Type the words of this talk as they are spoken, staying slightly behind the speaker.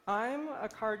I'm a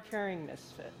card-carrying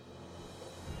misfit,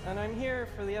 and I'm here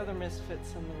for the other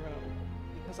misfits in the room,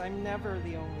 because I'm never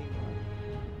the only one.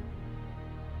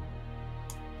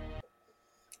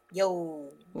 Yo.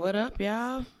 What up,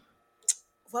 y'all?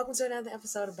 Welcome to another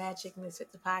episode of Bad Chick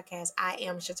Misfits, the podcast. I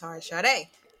am Shatarra Sade.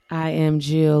 I am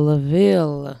Jill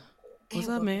LaVille. What's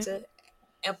up, man? To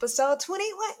episode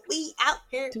 21. We out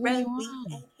here, bro.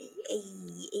 21.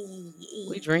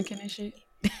 We drinking and shit?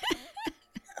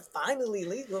 Finally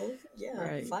legal. Yeah,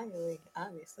 right. Finally,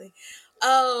 obviously.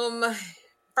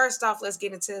 First off, let's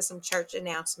get into some church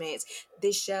announcements.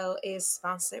 This show is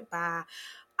sponsored by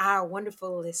our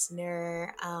wonderful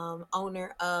listener,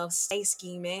 owner of Stay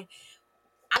Scheming.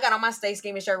 I got on my Stay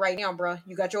Scheming shirt right now, bro.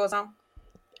 You got yours on?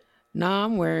 Nah,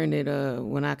 I'm wearing it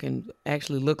when I can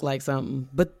actually look like something.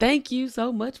 But thank you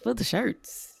so much for the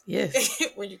shirts. Yes.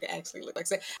 When you can actually look like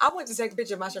something. I went to take a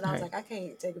picture of my shirt. I was like, I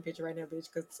can't take a picture right now, bitch,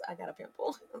 because I got a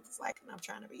pimple. I was like, I'm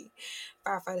trying to be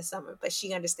far for the summer, but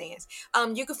she understands.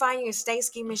 You can find your Stay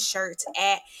Scheming shirts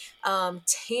at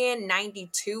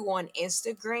 1092 on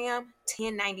Instagram.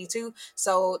 1092.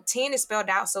 So 10 is spelled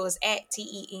out, so it's at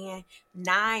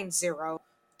TEN90.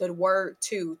 The word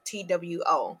 2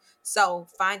 TWO. So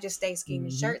find your Stay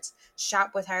Scheming shirts.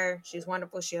 Shop with her. She's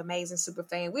wonderful. She's amazing. Super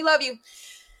fan. We love you.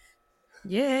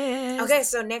 Yes. Okay,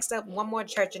 so next up, one more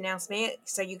church announcement.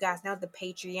 So you guys know the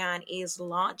Patreon is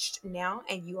launched now,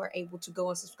 and you are able to go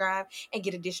and subscribe and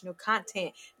get additional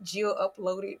content. Jill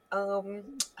uploaded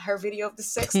her video of the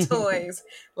sex toys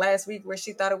last week, where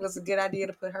she thought it was a good idea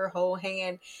to put her whole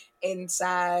hand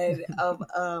inside of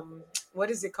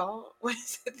what is it called? What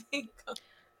is the thing called?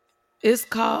 It's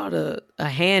called a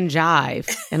hand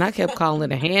jive, and I kept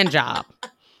calling it a hand job.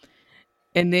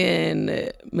 And then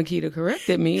Makita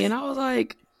corrected me, and I was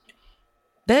like,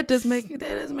 that doesn't make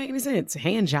any sense.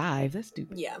 Hand jive, that's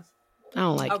stupid. Yeah. I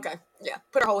don't like it. Okay. Yeah.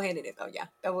 Put her whole hand in it, though. Yeah.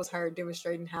 That was her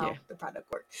demonstrating how the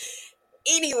product worked.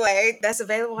 Anyway, that's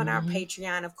available on our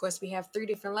Patreon. Of course, we have 3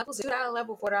 different levels: a $2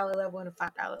 level, $4 level, and a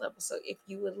 $5 level. So if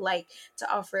you would like to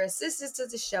offer assistance to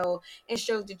the show and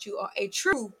show that you are a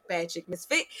true Bad Chick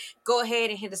Misfit, go ahead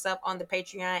and hit us up on the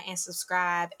Patreon and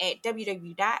subscribe at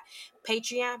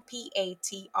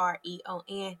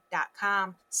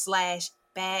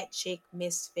www.patreon.com/Bad Chick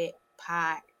Misfit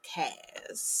Podcast.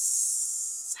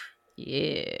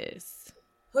 Yes.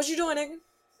 What you doing, nigga?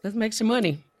 Let's make some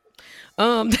money.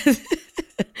 I'm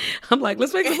like,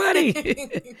 let's make some money.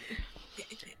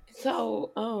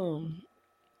 So,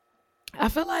 I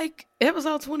feel like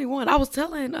episode 21. I was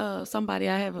telling somebody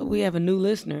we have a new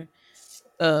listener.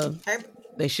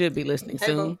 They should be listening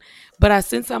soon. But I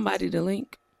sent somebody the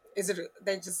link. Is it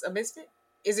they just a misfit?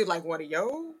 Is it like one of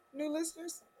your new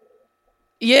listeners?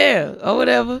 Yeah, or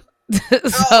whatever.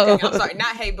 Okay. I'm sorry,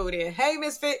 not hey booty. Hey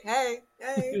misfit. Hey,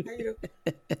 how you doing?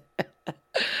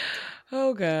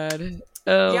 Oh God.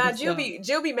 Yeah, Jill be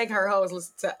making her hoes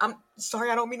listen to. I'm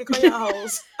sorry, I don't mean to call y'all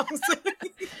hoes. I'm sorry.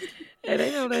 Hey,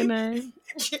 they know their name.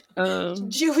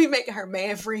 Jill be making her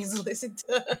man friends listen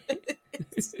to us.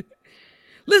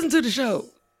 Listen to the show.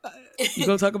 You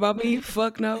gonna talk about me?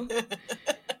 Fuck no.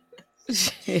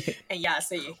 And y'all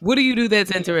say, what do you do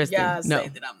that's interesting? Y'all say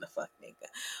that I'm the fuck nigga.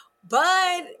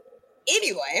 But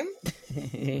anyway,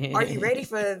 are you ready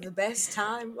for the best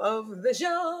time of the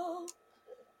show?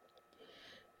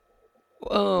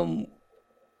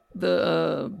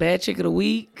 The bad chick of the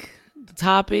week, the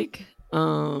topic.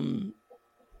 That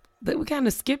we kind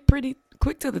of skipped pretty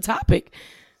quick to the topic.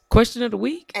 Question of the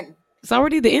week. And it's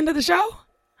already the end of the show.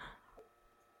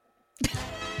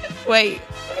 Wait.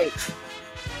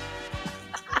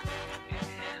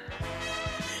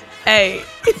 Hey.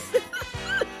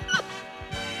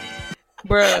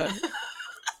 Bruh.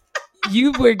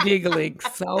 You were giggling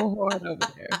so hard over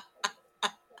there.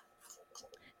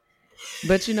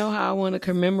 But you know how I want to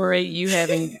commemorate you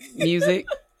having music?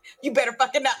 You better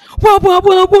fucking not. Wah, wah,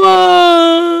 wah,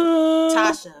 wah.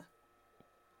 Tasha.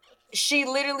 She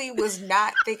literally was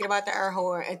not thinking about the air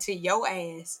horn until your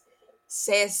ass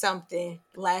said something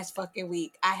last fucking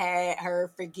week. I had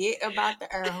her forget about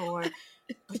the air horn,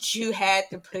 but you had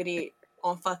to put it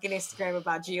on fucking Instagram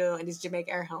about Jill and this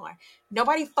Jamaica air horn.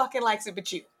 Nobody fucking likes it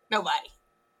but you. Nobody.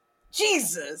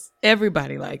 Jesus.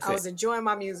 Everybody likes it. I was enjoying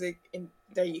my music, and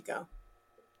there you go.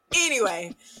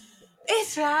 Anyway,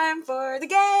 it's time for the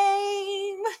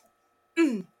game.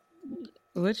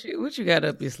 What you got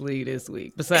up your sleeve this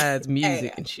week besides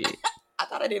music and shit? I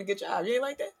thought I did a good job. You ain't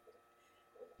like that?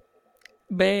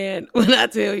 Man, when I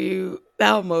tell you,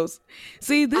 almost.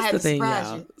 See, this is the thing,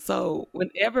 y'all. You. So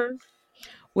whenever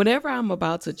I'm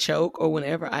about to choke or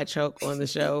whenever I choke on the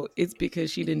show, it's because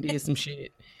she done did some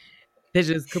shit that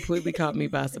just completely caught me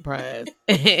by surprise.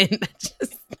 And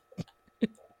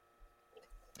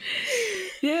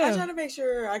I try Yeah. to make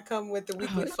sure I come with the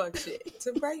weekly Oh, fuck shit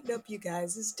to brighten up you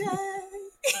guys' day.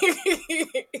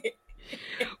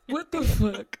 what the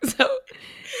fuck? So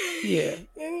yeah,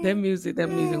 that music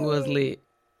was lit.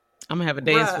 I'm gonna have a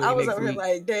dance Bruh, for I you was next over here week.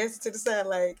 like dancing to the side,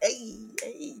 like, hey,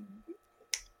 hey,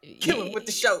 kill him with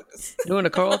the Yeah, shoulders. doing the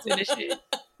Carlton and shit.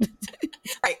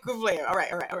 Right, good player. All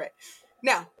right, all right, all right.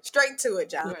 Now, straight to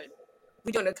it, y'all. Right.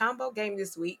 We're doing a combo game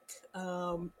this week.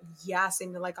 Y'all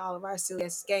seem to like all of our silly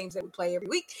ass games that we play every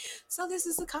week. So this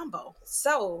is a combo.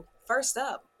 So first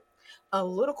up, a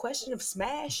little question of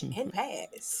smash and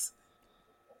pass.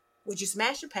 Would you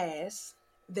smash or pass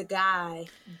the guy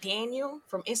Daniel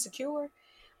from Insecure?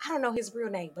 I don't know his real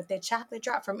name, but that chocolate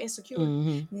drop from Insecure.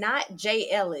 Mm-hmm. Not Jay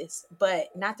Ellis,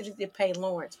 but not the dude that played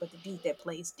Lawrence, but the dude that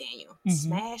plays Daniel. Mm-hmm.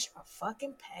 Smash or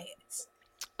fucking pass?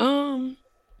 Um,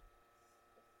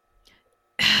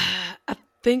 I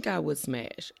think I would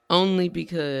smash only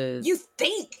because You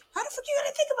think? How the fuck you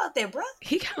gonna think about that, bro?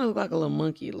 he kind of looked like a little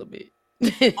monkey a little bit.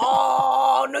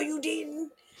 Oh no, you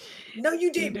didn't. No, you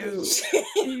He didn't, do. bitch.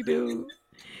 He do.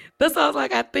 That's why I was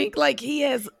like, I think like he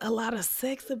has a lot of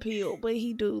sex appeal, but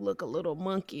he do look a little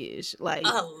monkeyish. Like, A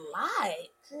lot.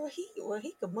 Girl,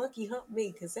 he could monkey hump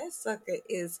me because that sucker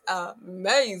is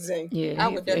amazing. yeah, I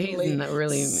would he's definitely not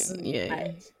really. Yeah.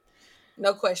 smash.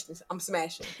 No questions. I'm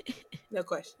smashing. No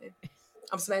question.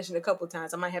 I'm smashing a couple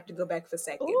times. I might have to go back for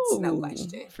seconds. No Ooh,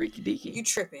 question. freaky You deaky.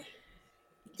 tripping.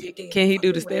 You damn Can he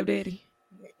do the fucking right. stepdaddy?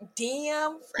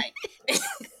 Damn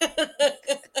right.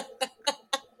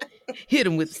 Hit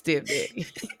him with the stepdaddy.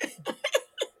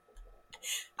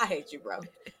 I hate you, bro.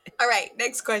 All right,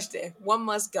 next question. One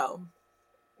must go.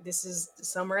 This is the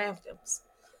summer anthems.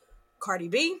 Cardi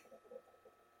B,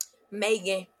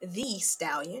 Megan the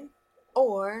Stallion,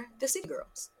 or the City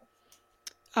Girls.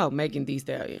 Oh, Megan Thee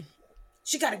Stallion.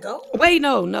 She gotta go. Wait,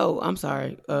 no, I'm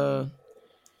sorry.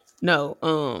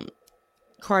 No,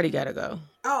 Cardi gotta go.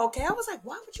 Oh, okay. I was like,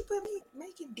 why would you put me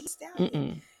Megan the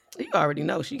Stallion? You already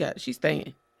know she's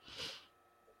staying.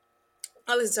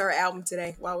 I listened to her album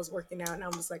today while I was working out, and I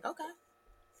was like, okay,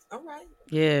 all right,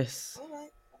 Yes. all right.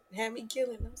 Had me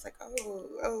killing. I was like,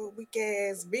 oh, weak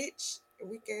ass bitch,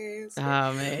 weak ass. Oh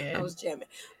I man. was jamming.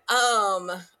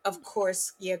 Of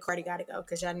course, yeah, Cardi gotta go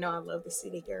because y'all know I love the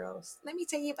City Girls. Let me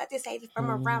tell you about this lady from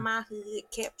around my hood.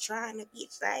 Kept trying to be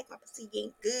like my pussy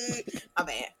ain't good. My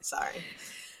bad. Sorry.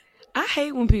 I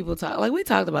hate when people talk. Like we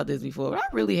talked about this before. But I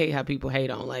really hate how people hate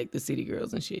on like the City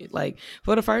Girls and shit. Like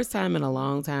for the first time in a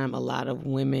long time, a lot of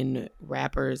women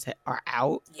rappers are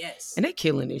out. Yes. And they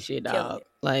killing this shit, dog. Killing it.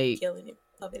 Like Killing it.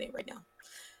 Loving it right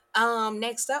now.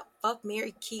 Next up, fuck,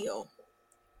 marry, kill.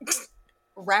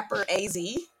 Rapper AZ,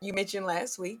 you mentioned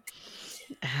last week.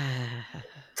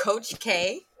 Coach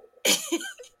K.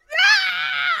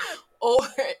 Or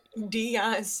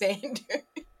Deion Sanders.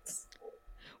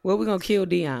 well, we're gonna kill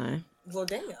Dion. Well,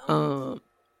 damn.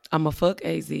 I'm a fuck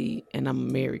AZ and I'm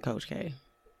a marry Coach K.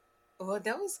 Well,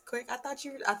 that was quick. I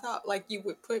thought like you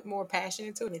would put more passion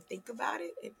into it and think about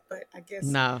it, but I guess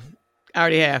No, I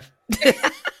already have.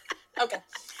 okay.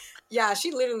 Yeah,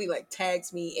 she literally like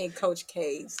tags me in Coach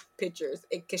K's pictures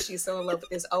because she's so in love with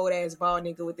this old ass bald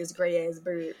nigga with this gray ass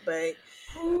beard.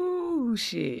 Ooh,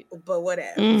 shit. But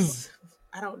whatever.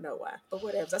 I don't know why, but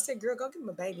whatever. I said, girl, go give him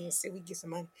a baby and see if we get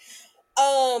some money.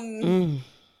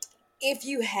 If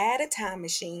you had a time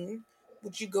machine,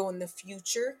 would you go in the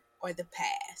future or the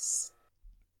past?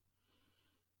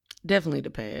 Definitely the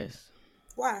past.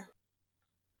 Why?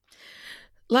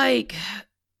 Like,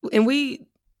 and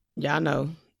y'all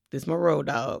know, this my road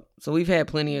dog. So we've had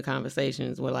plenty of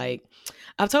conversations where like,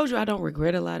 I've told you I don't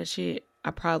regret a lot of shit.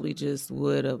 I probably just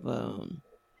would have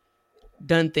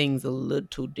done things a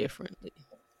little differently.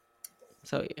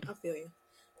 So yeah. I feel you.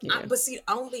 Yeah. But see,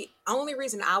 only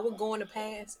reason I would go in the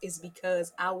past is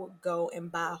because I would go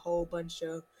and buy a whole bunch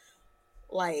of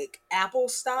like Apple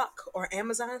stock or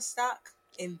Amazon stock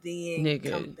and then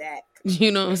come back.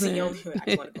 You know what I'm That's the saying? only way I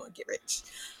just want to go and get rich.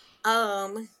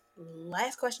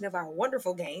 Last question of our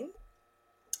wonderful game.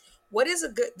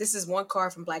 This is one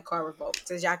card from Black Card Revolt.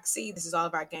 So as y'all can see, this is all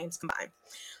of our games combined.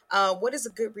 What is a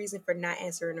good reason for not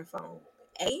answering the phone?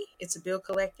 A, it's a bill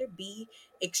collector. B,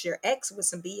 it's your ex with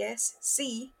some BS.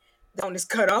 C, the phone is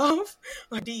cut off.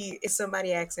 Or D, it's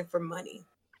somebody asking for money.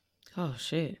 Oh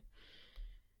shit.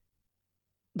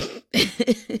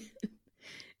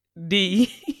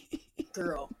 D.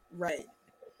 Girl, right.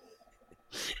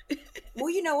 Well,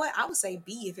 you know what? I would say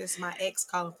B if it's my ex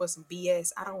calling for some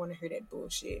BS. I don't want to hear that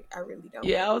bullshit. I really don't.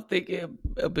 Yeah, I was thinking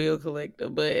a bill collector,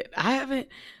 but I haven't.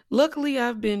 Luckily,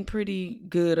 I've been pretty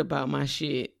good about my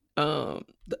shit.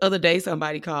 The other day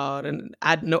somebody called and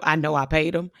I know I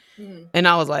paid them, and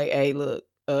I was like, "Hey, look,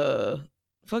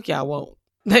 fuck y'all won't.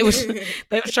 They was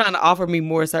trying to offer me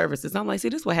more services. I'm like, see,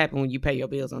 this what happened when you pay your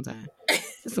bills on time.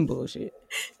 It's some bullshit.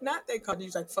 Not that called you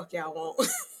like fuck y'all won't.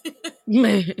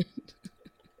 Man.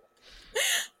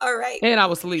 All right. And I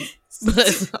was asleep. But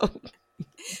so,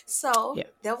 So yeah.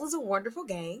 that was a wonderful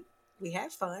game. We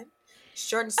had fun.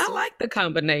 Short and I sweet. like the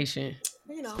combination.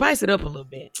 You know, Spice it up a little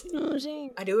bit. You know what I'm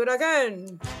saying? I do it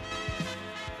again.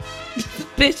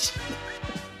 Bitch.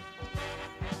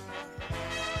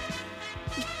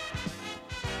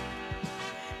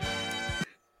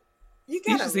 You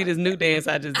You gotta should see like this new dance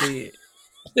I just did.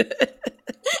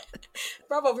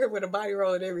 bro, I'm over here with a body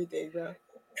roll and everything, bro.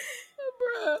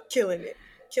 Bruh. Killing it.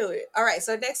 Killing it. All right,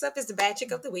 so next up is the bad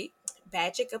chick of the week.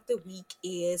 Bad chick of the week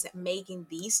is Megan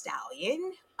Thee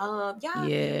Stallion. Yeah,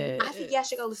 Yeah. I think y'all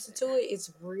should go listen to it.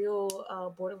 It's real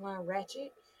borderline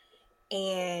ratchet.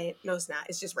 And no, it's not.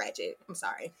 It's just ratchet. I'm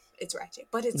sorry. It's ratchet.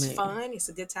 But it's Man. fun. It's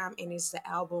a good time. And it's the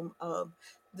album of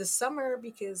the summer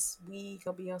because we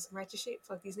gonna be on some ratchet shit.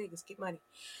 Fuck these niggas. Get money.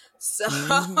 So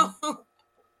Mhm.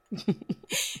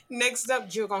 next up,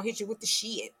 Jill gonna hit you with the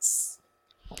shits.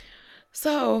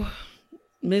 So,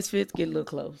 Misfits get a little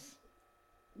close.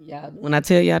 Y'all, when I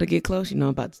tell y'all to get close, you know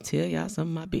I'm about to tell y'all some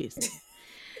of my business.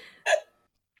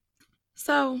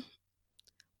 So,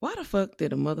 why the fuck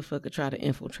did a motherfucker try to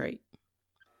infiltrate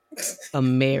a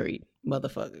married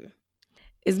motherfucker?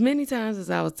 As many times as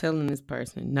I was telling this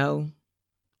person, no,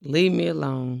 leave me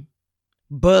alone,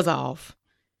 buzz off,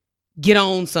 get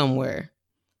on somewhere,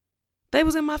 they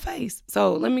was in my face.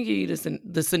 So let me give you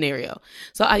the scenario.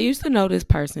 So I used to know this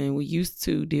person. We used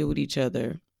to deal with each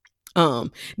other,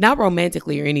 not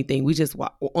romantically or anything. We just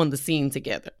were on the scene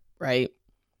together, right?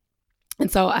 And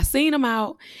so I seen him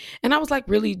out and I was like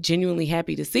really genuinely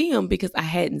happy to see him because I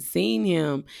hadn't seen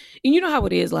him. And you know how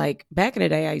it is, like back in the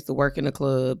day, I used to work in the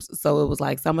clubs. So it was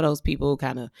like some of those people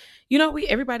kind of,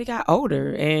 everybody got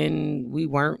older and we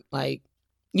weren't like,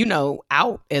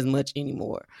 out as much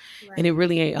anymore. And it Right.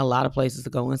 really ain't a lot of places to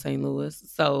go in St. Louis.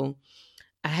 So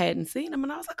I hadn't seen him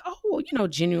and I was like, oh,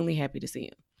 genuinely happy to see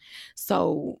him.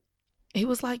 So he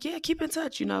was like, yeah, keep in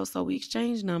touch. So we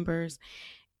exchanged numbers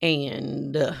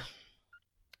and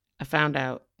I found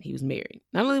out he was married.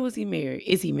 Not only is he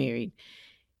married,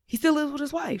 he still lives with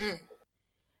his wife. Mm.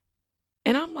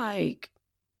 And I'm like,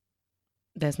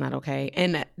 that's not okay.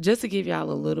 And just to give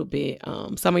y'all a little bit,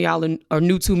 some of y'all are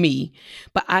new to me,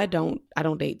 but I don't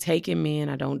date taken men.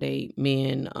 I don't date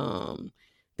men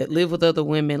that live with other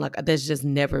women. Like that's just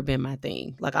never been my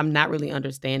thing. Like I'm not really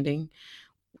understanding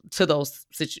to those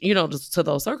to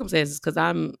those circumstances because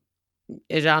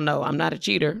as y'all know, I'm not a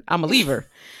cheater. I'm a leaver.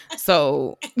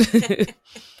 So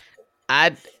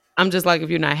I I'm just like, if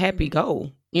you're not happy,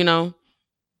 go.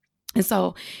 And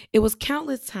so it was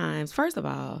countless times. First of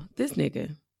all, this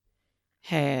nigga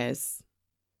has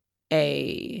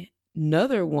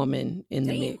another woman in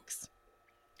the Damn. mix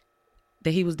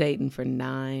that he's been dating for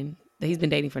 9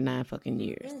 fucking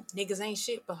years. Niggas ain't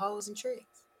shit but hoes and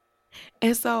tricks.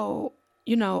 And so,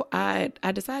 I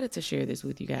decided to share this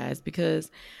with you guys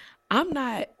because I'm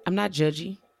not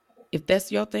judgy. If that's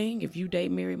your thing, if you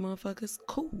date married motherfuckers,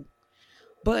 cool.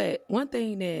 But one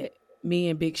thing that me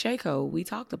and Big Shako, we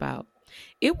talked about,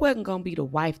 it wasn't going to be the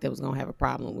wife that was going to have a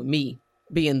problem with me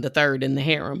being the third in the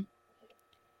harem.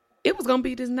 It was going to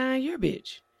be this 9-year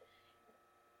bitch.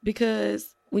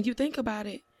 Because when you think about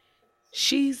it,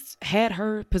 she's had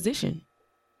her position.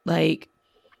 Like,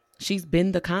 she's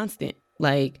been the constant.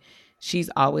 Like, she's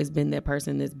always been that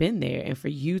person that's been there. And for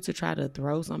you to try to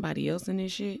throw somebody else in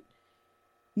this shit,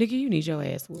 nigga, you need your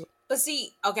ass whooped. But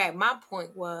see, okay, my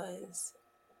point was,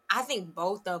 I think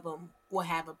both of them will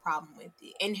have a problem with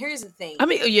it. And here's the thing. I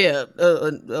mean, yeah,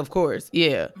 of course,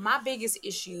 yeah. My biggest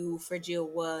issue for Jill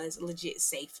was legit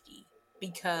safety.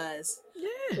 Because,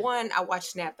 Yeah. one, I watch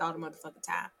Snapped all the motherfucking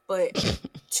time. But,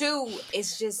 two,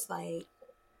 it's just like...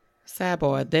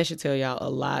 Sidebar, that should tell y'all a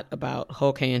lot about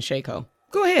Hulk and Shako.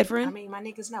 Go ahead, friend. I mean, my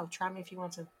niggas know. Try me if you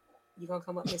want to. You're going to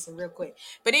come up missing real quick.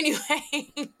 But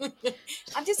anyway,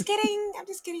 I'm just kidding. I'm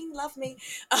just kidding. Love me.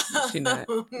 She not.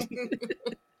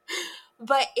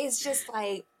 But it's just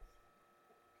like,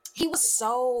 he was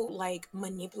so like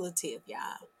manipulative,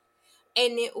 y'all.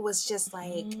 And it was just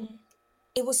like,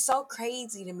 it was so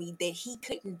crazy to me that he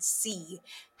couldn't see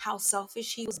how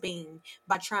selfish he was being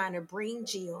by trying to bring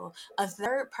Jill, a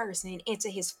third person, into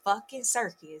his fucking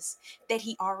circus that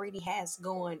he already has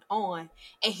going on.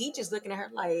 And he just looking at her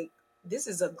like, this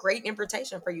is a great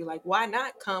invitation for you. Like, why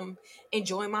not come and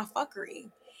join my fuckery?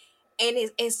 And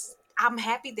I'm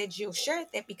happy that Jill shared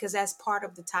that because that's part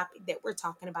of the topic that we're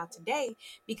talking about today.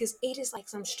 Because it is like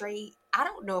some straight, I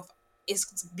don't know if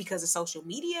it's because of social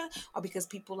media or because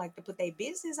people like to put their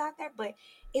business out there, but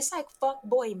it's like fuck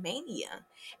boy mania.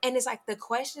 And it's like the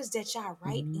questions that y'all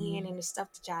write in Mhm. and the stuff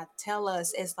that y'all tell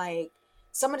us, it's like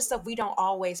some of the stuff we don't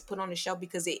always put on the show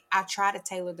because I try to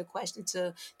tailor the question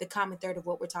to the common thread of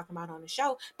what we're talking about on the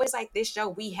show. But it's like this show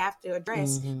we have to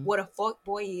address Mhm. what a fuck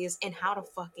boy is and how to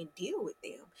fucking deal with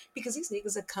them. Because these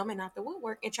niggas are coming out the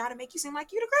woodwork and try to make you seem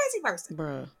like you the crazy person.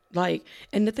 Bruh. Like,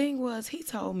 and the thing was, he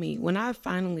told me when I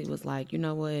finally was like, you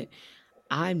know what?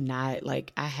 I'm not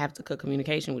like, I have to cut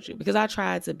communication with you because I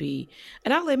tried to be,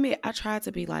 and I'll admit, I tried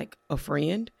to be like a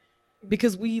friend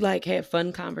because we like had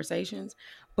fun conversations.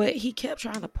 But he kept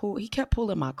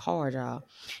pulling my card, y'all,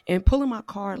 and pulling my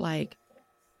card like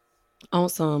on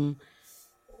some,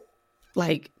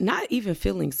 like, not even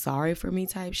feeling sorry for me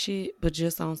type shit, but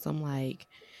just on some like,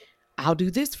 I'll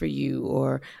do this for you,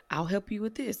 or I'll help you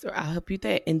with this, or I'll help you with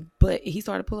that. And but he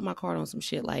started pulling my card on some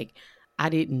shit like I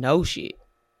didn't know shit.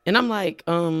 And I'm like,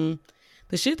 the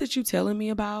shit that you telling me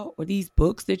about, or these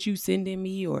books that you sending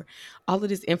me, or all of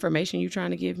this information you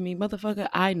trying to give me, motherfucker,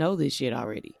 I know this shit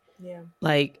already. Yeah.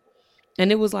 Like,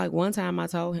 and it was like one time I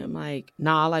told him, like,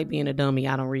 nah, I like being a dummy.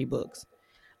 I don't read books.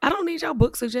 I don't need your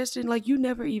book suggestion. Like, you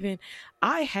never even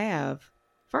I have,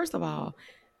 first of all,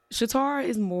 Shatarra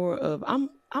is more of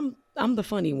I'm the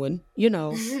funny one, you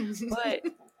know. But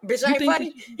Bitch, I you ain't think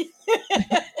funny.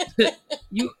 that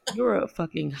you're a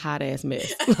fucking hot ass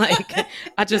mess. Like,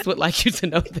 I just would like you to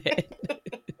know that.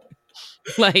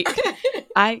 Like,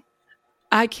 I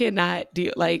I cannot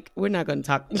deal, like, we're not gonna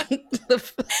talk. Hey,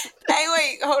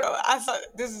 wait, hold on. I saw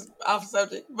this is off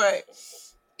subject, but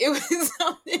it was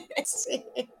something that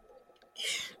said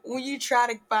when you try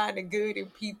to find the good in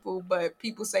people, but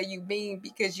people say you mean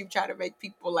because you try to make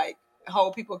people like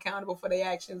hold people accountable for their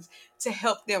actions to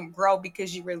help them grow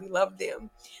because you really love them.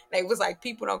 Like, it was like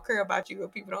people don't care about you or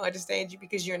people don't understand you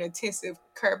because you're an intensive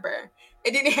Care Bear.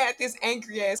 And then they had this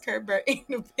angry ass Care Bear in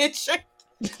the picture.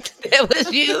 That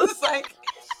was you. It's like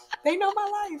they know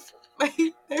my life. Like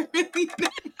they really know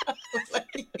my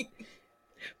life.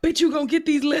 But you gonna get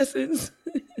these lessons.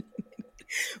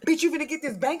 Bitch, you finna get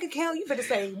this bank account, you finna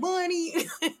save money.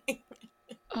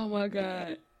 Oh my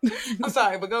God. I'm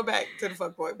sorry, but go back to the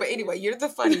fuck boy. But anyway, you're the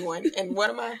funny one. And what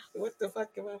am I? What the fuck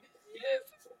am I?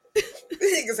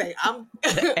 This nigga say,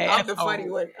 The I'm the funny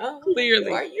asshole. one. Oh, who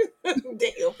Clearly. are you?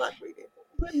 Damn, fuck me then.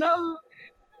 But no.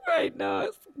 Right now.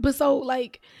 But so,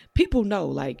 like, people know,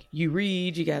 like, you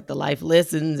read, you got the life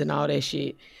lessons and all that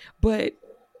shit. But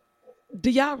do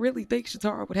y'all really think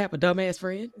Shatara would have a dumbass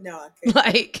friend? No, I couldn't.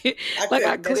 Like, I like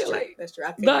I couldn't. That's true. clearly That's true.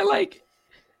 I couldn't. not like,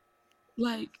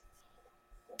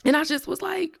 and I just was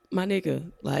like, my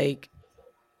nigga, like,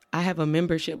 I have a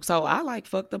membership. So I like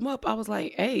fucked them up. I was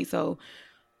like, hey, so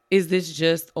is this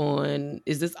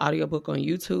audiobook on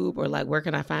YouTube, or like, where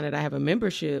can I find it? I have a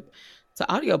membership to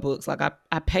audiobooks. Like,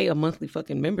 I pay a monthly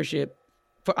fucking membership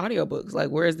for audiobooks. Like,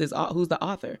 where is this? Who's the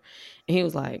author? And he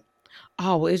was like,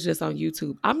 oh, well, it's just on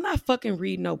YouTube. I'm not fucking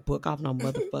reading no book off no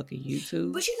motherfucking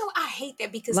YouTube. But you know, I hate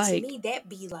that because to Like, me that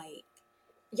be like,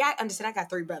 yeah, I understand. I got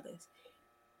 3 brothers,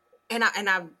 and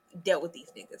I dealt with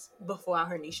these niggas before I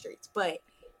heard in these streets. But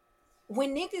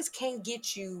when niggas can't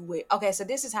get you with, okay, so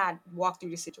this is how I walked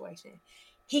through the situation.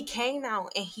 He came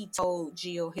out and he told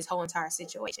Jill his whole entire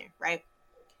situation, right?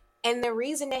 And the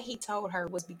reason that he told her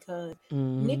was because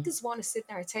mm-hmm, niggas want to sit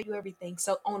there and tell you everything.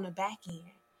 So on the back end,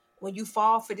 when you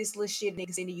fall for this little shit,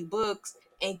 niggas sending you books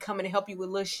and coming to help you with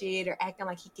little shit or acting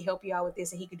like he can help you out with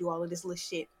this and he could do all of this little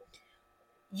shit,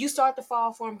 you start to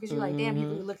fall for him because you're like, damn, he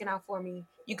mm-hmm, really looking out for me.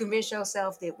 You convince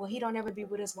yourself that, well, he don't ever be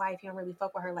with his wife. He don't really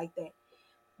fuck with her like that.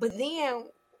 But then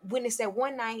when it's that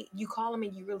one night you call him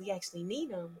and you really actually need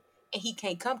him and he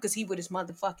can't come because he with his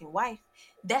motherfucking wife,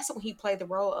 that's when he played the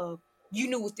role of, you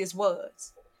knew what this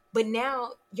was. But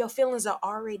now your feelings are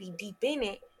already deep in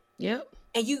it yep,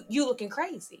 and you looking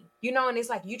crazy. You know, and it's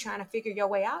like you trying to figure your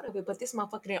way out of it, but this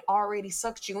motherfucker that already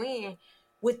sucked you in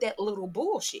with that little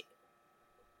bullshit.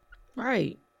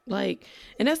 right. Like,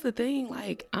 and that's the thing.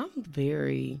 Like, I'm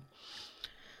very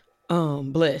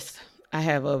blessed. I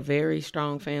have a very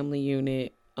strong family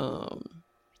unit.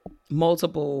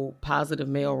 Multiple positive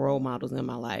male role models in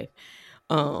my life.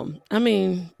 I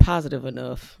mean, positive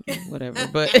enough, whatever.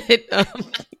 But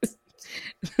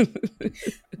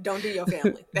Don't do your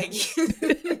family. Thank you.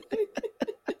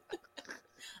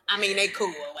 I mean, they cool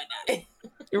or whatnot.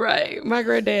 right, my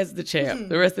granddad's the champ.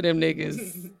 The rest of them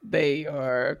niggas, they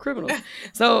are criminals.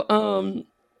 So,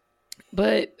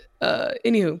 but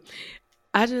anywho,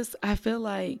 I feel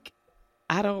like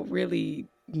I don't really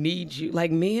need you.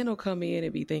 Like, men will come in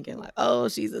and be thinking like, oh,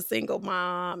 she's a single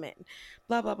mom and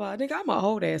blah blah blah. Nigga, I'm a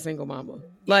whole ass single mama.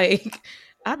 Yeah. Like,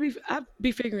 I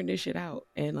be figuring this shit out,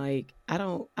 and like I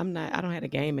don't have a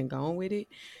game and gone with it.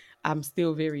 I'm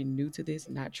still very new to this,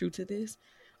 not true to this.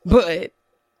 But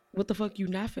what the fuck you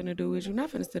not finna do is you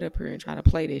not finna sit up here and try to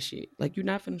play this shit. Like you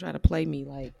not finna try to play me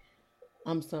like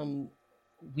I'm some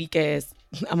weak ass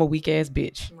I'm a weak ass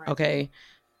bitch. Right. Okay.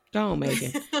 Go on,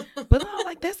 Megan. But no,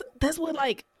 like that's what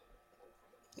like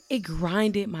it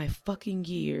grinded my fucking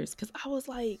gears. Cause I was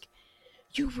like,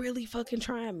 you really fucking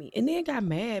trying me. And then got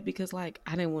mad because like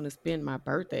I didn't want to spend my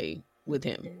birthday with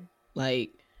him.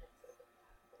 Like,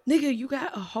 nigga, you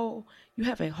have a whole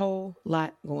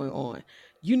lot going on.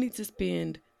 You need to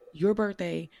spend your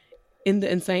birthday in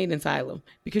the insane asylum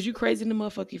because you crazy in the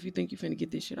motherfucker if you think you finna get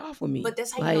this shit off with But me.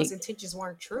 that's how you know his Like, intentions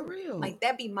weren't for true. real. Like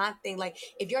that be my thing. Like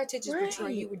if your intentions were true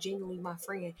and Right. you were genuinely my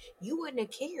friend, you wouldn't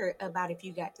have cared about if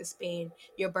you got to spend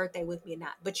your birthday with me or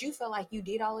not. But you felt like you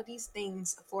did all of these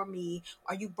things for me,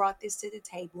 or you brought this to the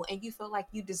table, and you felt like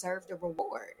you deserved a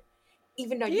reward.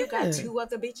 Even though you got Yeah. two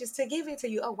other bitches to give it to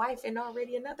you, a wife and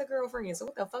already another girlfriend. So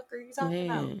what the fuck are you talking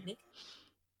about, Man. nigga?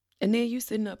 And then you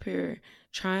sitting up here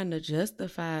trying to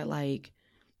justify like,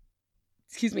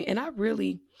 excuse me, and I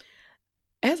really,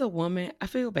 as a woman, I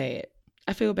feel bad.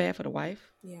 I feel bad for the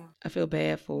wife. Yeah. I feel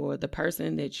bad for the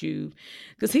person that you,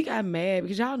 because he got mad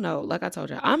because y'all know, like I told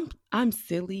y'all, I'm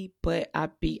silly, but I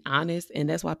be honest, and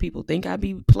that's why people think I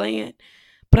be playing,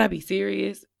 but I be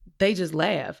serious. They just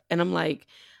laugh, and I'm like,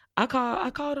 I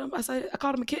called him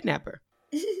a kidnapper,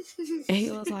 and he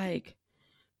was like,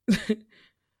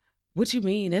 "What you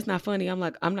mean? That's not funny." I'm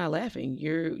like, "I'm not laughing.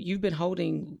 You've been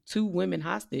holding two women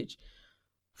hostage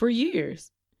for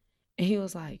years," and he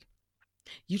was like,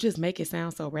 "You just make it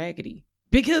sound so raggedy."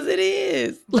 Because it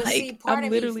is. But see, Like, part I'm of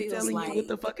me literally feels telling you what like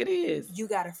the fuck it is. you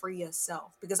gotta free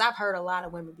yourself, because I've heard a lot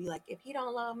of women be like, if he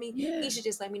don't love me, Yeah. he should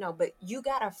just let me know. But you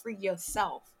gotta free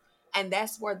yourself, and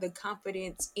that's where the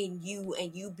confidence in you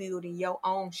and you building your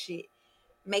own shit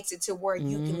makes it to where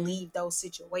you can Mhm. leave those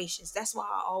situations. That's why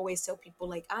I always tell people,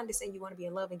 like, I understand you want to be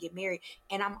in love and get married,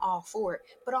 and I'm all for it,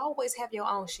 but always have your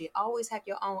own shit, always have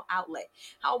your own outlet.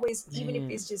 Always, even if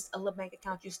Man. it's just a little bank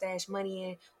account you stash money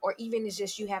in, or even it's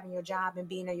just you having your job and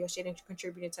being on your shit and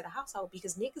contributing to the household,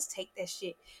 because niggas take that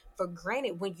shit for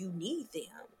granted when you need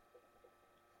them.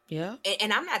 Yeah.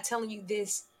 And I'm not telling you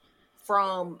this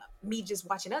from me just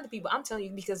watching other people. I'm telling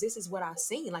you because this is what I've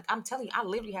seen. Like, I'm telling you, I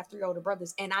literally have three older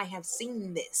brothers, and I have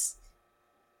seen this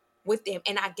with them.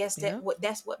 And I guess Yeah.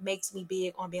 that's what makes me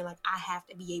big on being like, I have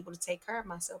to be able to take care of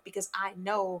myself, because I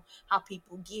know how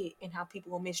people get and how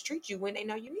people will mistreat you when they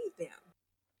know you need them.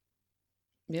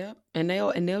 Yeah. And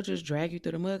they'll just drag you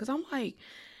through the mud. Cause I'm like,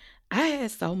 I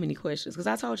had so many questions. Cause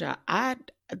I told y'all,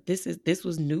 this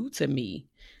was new to me.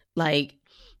 Like,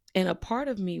 and a part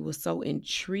of me was so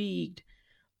intrigued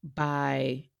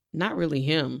by not really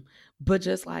him, but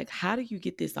just like, how do you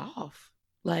get this off?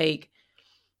 Like,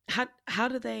 how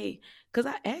do they, because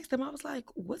I asked him, I was like,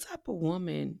 what type of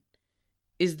woman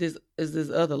is this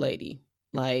other lady?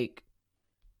 Like,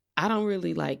 I don't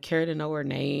really like care to know her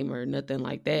name or nothing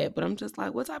like that, but I'm just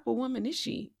like, what type of woman is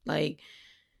she? Like,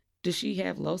 does she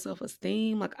have low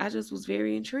self-esteem? Like, I just was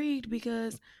very intrigued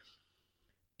because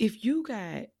if you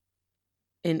got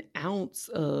an ounce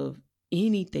of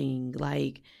anything,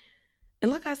 like,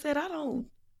 and like I said, I'm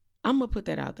gonna put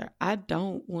that out there. I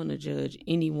don't want to judge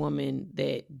any woman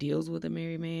that deals with a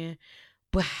married man.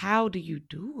 But how do you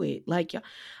do it? Like,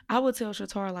 I would tell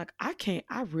Shatarra, like,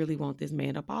 I really want this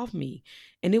man up off me.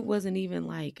 And it wasn't even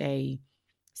like a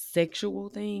sexual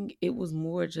thing. It was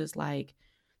more just like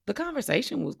the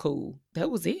conversation was cool. That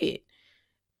was it.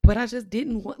 But I just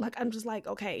didn't want, like, I'm just like,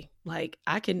 okay, like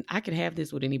I can have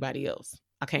this with anybody else.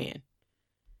 I can.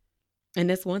 And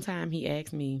this one time he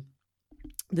asked me,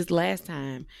 this last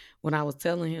time when I was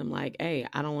telling him, like, hey,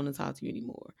 I don't want to talk to you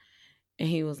anymore. And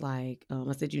he was like,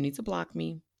 I said, you need to block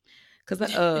me. Cause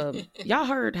y'all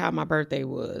heard how my birthday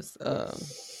was Y'all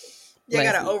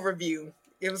got last an week. overview.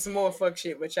 It was some more fuck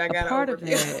shit, but y'all A got an part of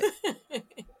overview. that,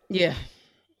 yeah,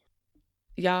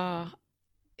 y'all.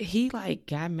 He like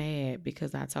got mad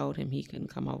because I told him he couldn't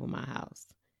come over my house.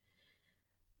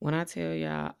 When I tell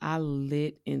y'all, I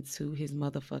lit into his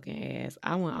motherfucking ass.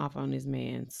 I went off on this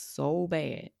man so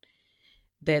bad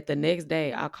that the next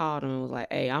day I called him and was like,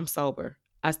 "Hey, I'm sober.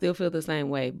 I still feel the same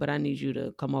way, but I need you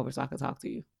to come over so I can talk to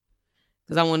you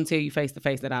because I want to tell you face to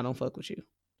face that I don't fuck with you."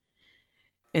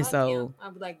 And Fuck him. so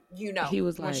I'll be like, he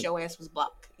was once like, your ass was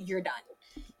blocked, you're done.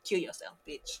 Kill yourself,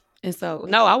 bitch. and so,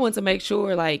 no, I want to make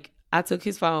sure, like, I took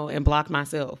his phone and blocked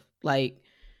myself. Like,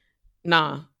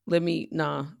 give me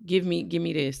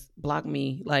this, block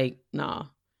me. Like, nah,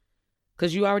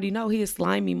 because you already know he a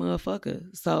slimy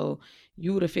motherfucker. So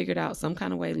you would have figured out some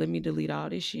kind of way. Let me delete all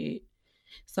this shit.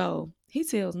 So he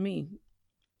tells me,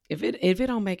 if it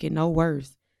don't make it no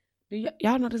worse,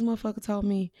 y'all know this motherfucker told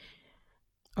me,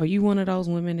 are you one of those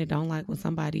women that don't like when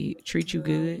somebody treats you Girl.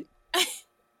 good?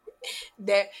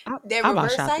 that I, that I about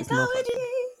reverse shot this motherfucker.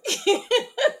 psychology.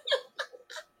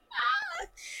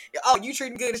 Oh, you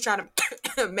treating good is trying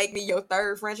to make me your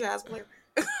third franchise player.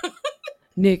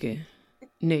 Nigga,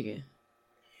 nigga,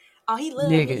 Oh, he love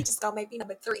me. He nigga, just gonna make me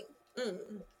number three.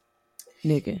 Mm.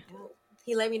 nigga.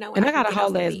 He let me know when And I I can got a get off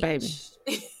whole the ass baby. bench.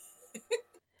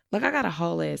 Like I got a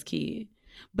whole ass kid.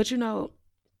 But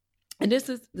and this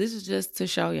is just to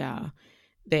show y'all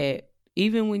that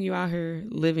even when you out here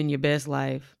living your best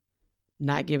life,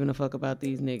 not giving a fuck about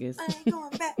these niggas, I ain't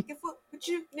going back and forth with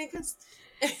you niggas.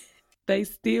 they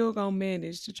still gonna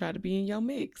manage to try to be in your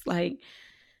mix. Like,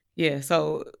 yeah,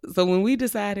 so when we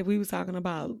decided we was talking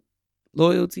about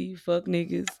loyalty, fuck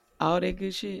niggas, all that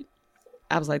good shit,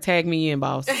 I was like, tag me in,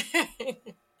 boss.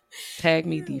 Tag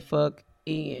me the fuck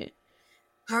in.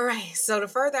 All right. So to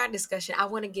further our discussion, I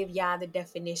want to give y'all the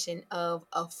definition of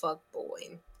a fuck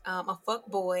boy. A fuck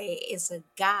boy is a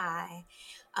guy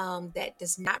that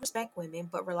does not respect women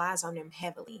but relies on them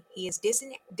heavily. He is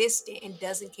distant and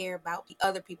doesn't care about the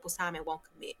other people's time and won't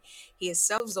commit. He is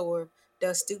self-absorbed,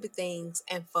 does stupid things,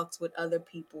 and fucks with other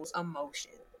people's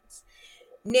emotions.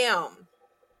 Now,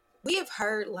 we have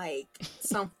heard like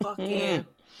some fucking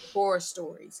horror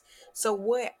stories. So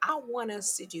what I want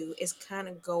us to do is kind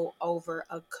of go over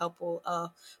a couple of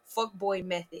fuckboy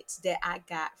methods that I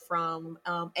got from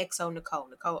XO Nicole,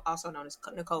 also known as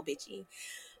Nicole Bitchy,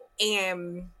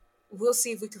 and we'll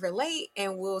see if we can relate,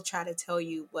 and we'll try to tell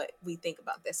you what we think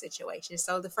about that situation.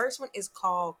 So the first one is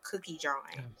called cookie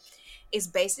drawing. It's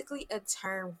basically a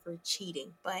term for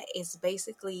cheating, but it's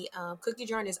basically cookie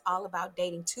jarring is all about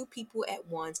dating two people at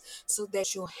once so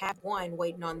that you'll have one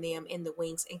waiting on them in the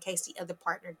wings in case the other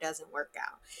partner doesn't work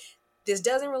out. This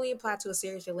doesn't really apply to a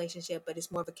serious relationship, but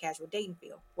it's more of a casual dating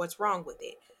feel. What's wrong with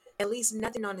it? At least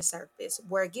nothing on the surface.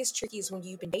 Where it gets tricky is when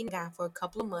you've been dating a guy for a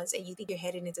couple of months and you think you're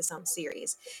heading into something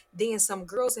serious. Then some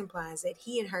girls implies that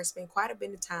he and her spend quite a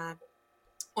bit of time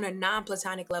on a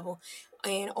non-platonic level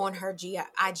and on her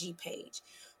IG page.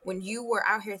 When you were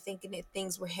out here thinking that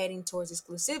things were heading towards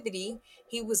exclusivity,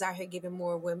 he was out here giving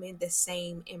more women the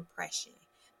same impression.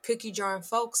 Cookie jarring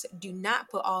folks do not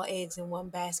put all eggs in one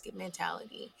basket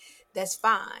mentality. That's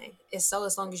fine. It's so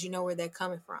as long as you know where they're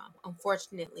coming from.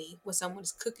 Unfortunately, when someone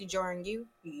is cookie jarring you,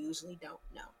 you usually don't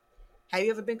know. Have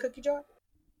you ever been cookie jarred?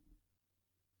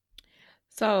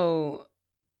 So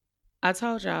I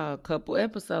told y'all a couple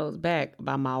episodes back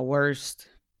about my worst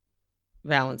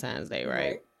Valentine's Day,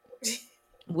 right? Right.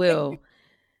 Well,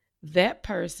 that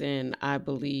person, I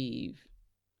believe,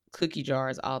 cookie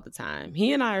jars all the time.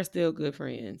 He and I are still good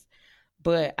friends,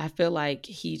 but I feel like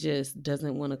he just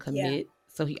doesn't want to Yeah. commit.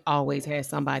 So he always has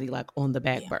somebody like on the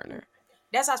back Yeah. burner.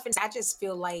 That's how I just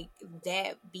feel like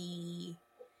that be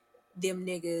them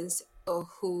niggas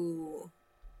who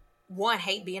one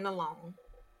hate being alone.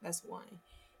 That's one.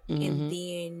 And Mm-hmm.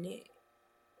 then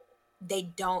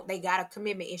they got a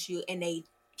commitment issue and they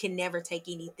can never take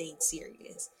anything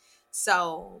serious.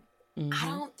 So I Mm-hmm.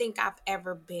 don't think I've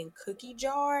ever been cookie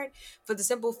jarred for the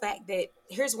simple fact that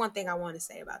here's one thing I want to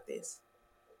say about this.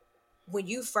 When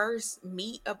you first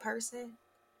meet a person,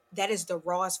 that is the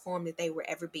rawest form that they will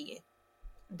ever be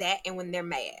in. That and when they're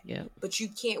mad. Yep. But you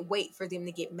can't wait for them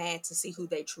to get mad to see who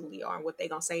they truly are and what they're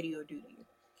gonna say to you or do to you.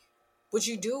 What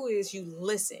you do is you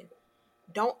listen.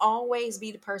 Don't always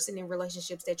be the person in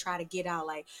relationships that try to get out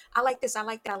like, I like this, I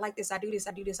like that, I like this, I do this,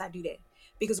 I do this, I do that.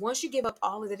 Because once you give up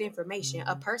all of that information,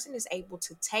 a Mm-hmm. person is able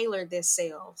to tailor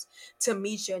themselves to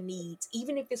meet your needs,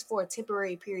 even if it's for a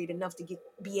temporary period enough to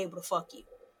be able to fuck you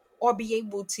or be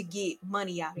able to get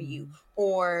money out of you Mm-hmm.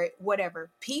 or whatever.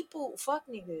 People, fuck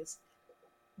niggas,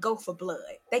 go for blood.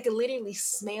 They can literally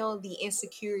smell the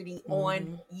insecurity on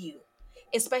Mm-hmm. you.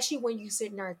 Especially when you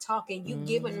sitting there talking, you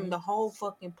giving them Mm-hmm. the whole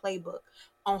fucking playbook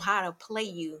on how to play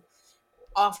you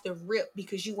off the rip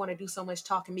because you want to do so much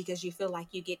talking because you feel like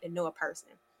you get to know a person.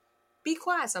 Be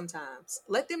quiet sometimes.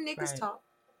 Let them niggas Right. talk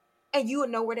and you will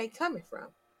know where they coming from.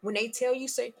 When they tell you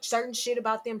certain shit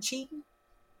about them cheating,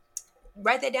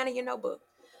 write that down in your notebook.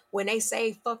 When they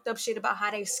say fucked up shit about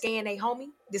how they scan they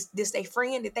homie, this they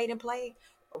friend that they didn't play,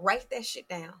 write that shit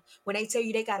down. When they tell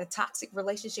you they got a toxic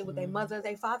relationship with their Mm-hmm. mother or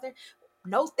their father,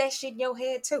 note that shit in your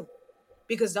head too.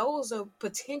 Because those are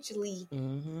potentially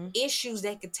Mm-hmm. issues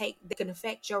that can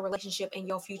affect your relationship and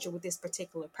your future with this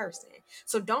particular person.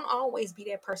 So don't always be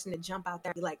that person to jump out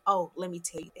there and be like, oh, let me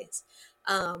tell you this.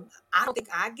 I don't think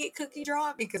I get cookie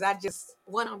drawn because I just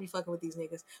one, I don't be fucking with these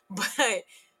niggas. But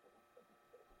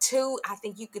Two, I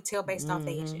think you could tell based off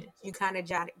the Hmm. actions. You kind of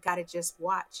gotta just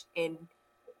watch, and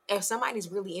if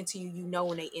somebody's really into you, you know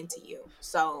when they into you.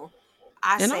 So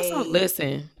I And also say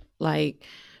listen, like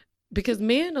because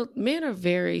men are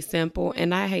very simple,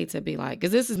 and I hate to be like,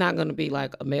 because this is not going to be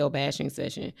like a male bashing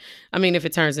session. I mean, if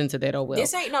it turns into that, oh well.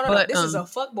 this ain't no. But This is a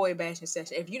fuckboy bashing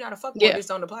session. If you're not a fuckboy, yeah, this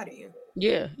don't apply to you.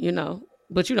 yeah,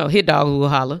 but hit dog who will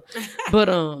holler. But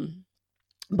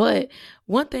but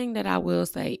one thing that I will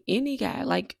say, any guy,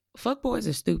 like fuckboys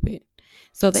are stupid,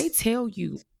 so they tell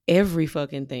you every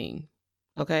fucking thing.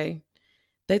 Okay,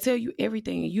 they tell you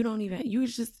everything, and you don't even you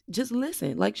just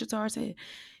listen. Like Shatar said,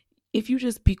 if you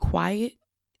just be quiet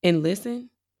and listen,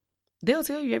 they'll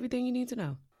tell you everything you need to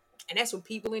know. And that's what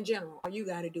people in general. All you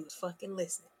gotta do is fucking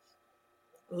listen.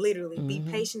 Literally, be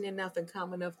Mhm. patient enough and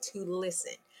calm enough to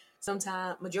listen.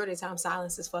 Sometimes, majority of the time,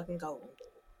 silence is fucking gold.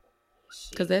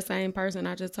 Because Shit. that same person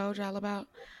I just told y'all about,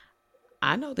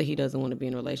 I know that he doesn't want to be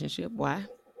in a relationship. Why?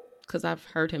 Because I've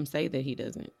heard him say that he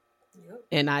doesn't. Yep.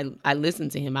 And I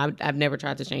listened to him. I've never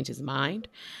tried to change his mind.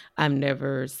 I've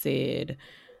never said,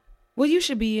 well, you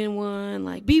should be in one.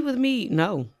 Like, be with me.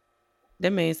 No.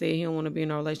 That man said he don't want to be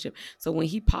in a relationship. So when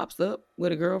he pops up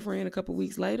with a girlfriend a couple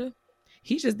weeks later,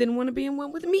 he just didn't want to be in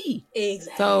one with me.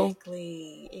 So,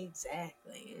 Exactly.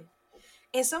 Exactly.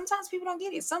 And sometimes people don't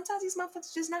get it. Sometimes these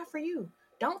motherfuckers just not for you.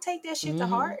 Don't take that shit to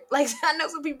hmm heart. Like I know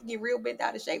some people get real bent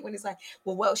out of shape when it's like,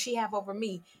 well, what she have over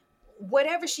me?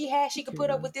 Whatever she had, she could put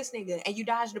up girl, with this nigga, and you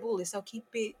dodged the bullet. So keep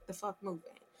it the fuck moving.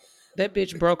 that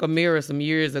bitch broke a mirror some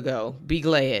years ago. Be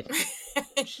glad.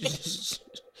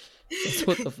 That's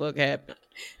what the fuck happened.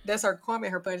 That's her karma,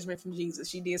 her punishment from Jesus.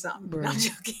 She did something. No, I'm Right.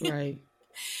 joking. Right.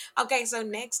 Okay, so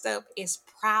next up is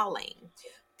prowling.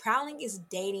 Prowling is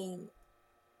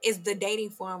the dating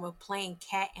form of playing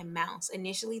cat and mouse.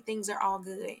 Initially, things are all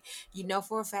good. You know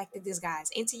for a fact that this guy is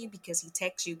into you because he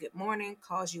texts you good morning,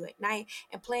 calls you at night,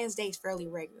 and plans dates fairly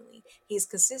regularly. He is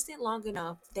consistent long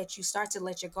enough that you start to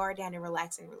let your guard down and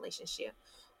relax in a relationship.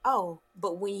 Oh,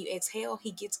 but when you exhale,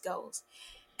 he gets ghost.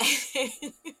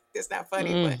 It's not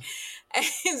funny, but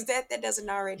Mm. is that doesn't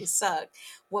already suck.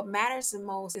 What matters the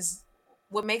most is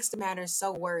what makes the matter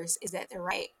so worse is that they're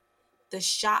right. The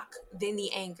shock, then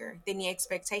the anger, then the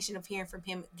expectation of hearing from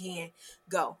him again.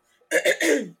 Go.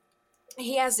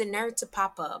 He has the nerve to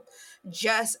pop up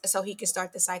just so he can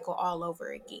start the cycle all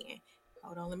over again.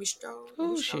 Hold on, let me stroll. Let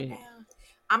me Oh stroll shit. down.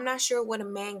 I'm not sure what a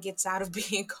man gets out of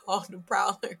being called a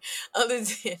prowler, other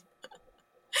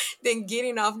than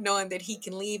getting off knowing that he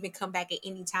can leave and come back at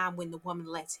any time when the woman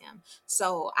lets him.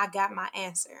 So I got my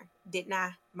answer. Didn't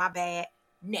I? My bad.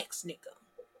 Next nigga.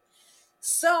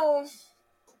 So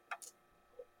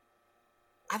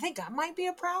I think I might be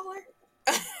a prowler.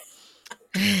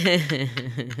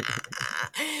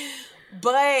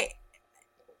 But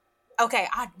okay,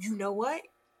 I you know what?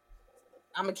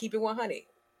 I'm gonna keep it 100.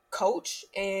 Coach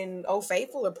and Old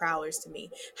Faithful are prowlers to me.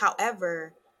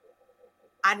 However,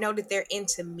 I know that they're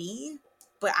into me,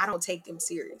 but I don't take them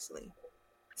seriously.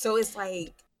 So it's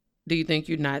like Do you think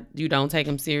you don't take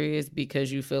them serious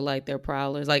because you feel like they're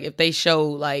prowlers? Like if they show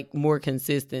like more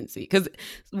consistency, because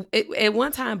at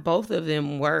one time both of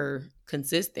them were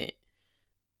consistent.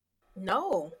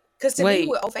 no, because to me, Wait,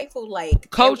 with Old Faithful, like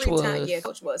Coach every time, yeah, was.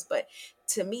 Coach was, but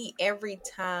to me, every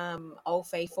time Old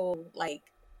Faithful like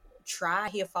try,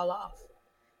 he'll fall off.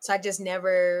 So I just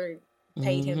never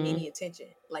paid him Hmm. any attention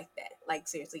like that, like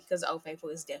seriously, because Old Faithful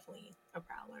is definitely a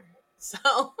prowler. So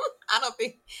I don't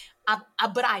think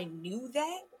but I knew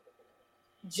that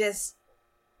just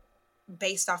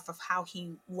based off of how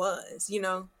he was, you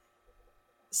know.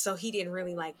 So he didn't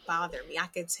really like bother me. I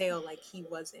could tell like he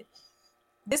wasn't.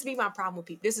 This be my problem with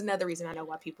people. This is another reason I know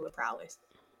why people are prowlers.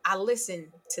 I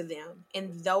listen to them,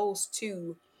 and those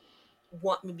two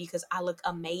want me because I look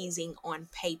amazing on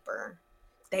paper.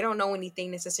 They don't know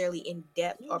anything necessarily in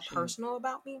depth Oh or shit. personal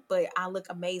about me, but I look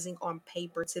amazing on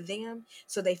paper to them,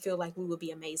 so they feel like we would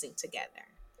be amazing together.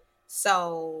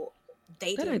 So That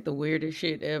dating, ain't the weirdest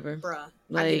shit ever. bruh,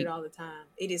 I get it Like, all the time.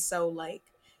 It is so like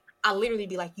I literally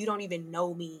be like, you don't even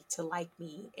know me to like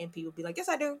me, and people be like, yes,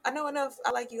 I do. I know enough.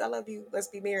 I like you. I love you. Let's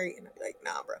be married. And I be like,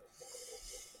 nah, bro.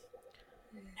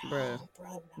 bruh, No,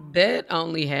 bro, no. that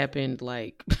only happened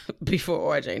like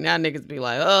before RJ. Now niggas be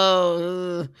like,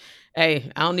 oh,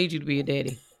 hey, I don't need you to be a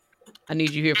daddy. I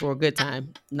need you here for a good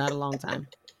time, not a long time.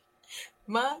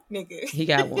 My nigga, He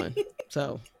got one.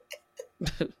 So,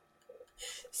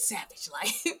 savage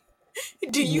life.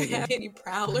 Do you nigga. have any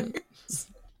prowlers?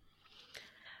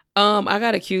 I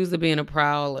got accused of being a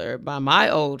prowler by my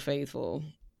old faithful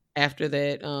after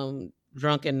that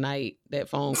drunken night, that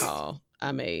phone call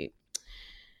I made.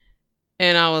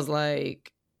 And I was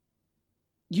like,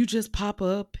 you just pop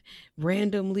up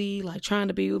randomly, like trying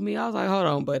to be with me. I was like, hold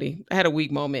on, buddy. I had a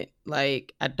weak moment.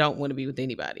 Like, I don't want to be with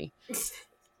anybody.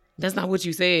 That's not what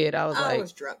you said. I was I like,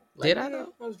 was drunk. did Like, I yeah,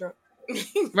 though? I was drunk.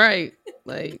 Right.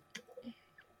 Like,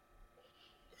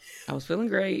 I was feeling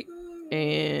great,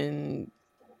 and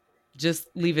just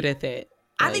leave it at that.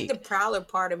 I think the Like, prowler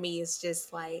part of me is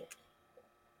just like,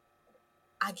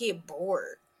 I get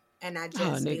bored and I oh,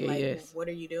 just be nigga, like, yes. what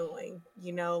are you doing?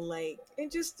 You know, like,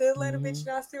 and just to let a bitch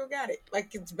know I still got it.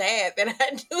 Like, it's bad that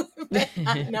I do it, but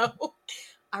I know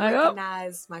I Like, oh,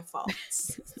 recognize my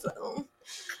faults. So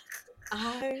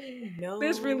I know.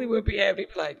 that's really what be happening.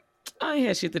 Be like, I ain't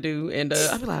had shit to do, and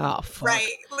I be like, oh fuck.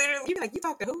 Right. Literally, you be like, you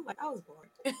talk to who? Like, I was bored.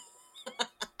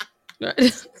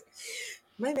 Right.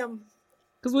 Maybe I'm.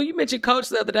 Because when you mentioned Coach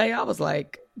the other day, I was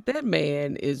like, that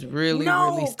man is really, really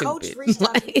No, stupid. Coach reached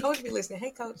out to me. Like, Coach be listening.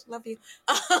 Hey, Coach, love you.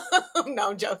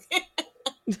 No, I'm joking.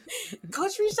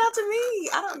 Coach reached out to me.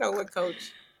 I don't know what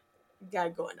Coach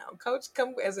got going on. Coach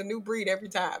come as a new breed every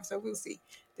time, so we'll see.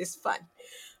 This is fun.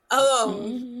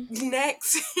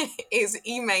 Next is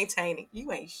maintaining.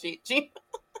 You ain't shit, G.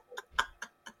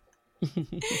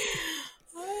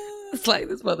 it's like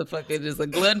this motherfucker just a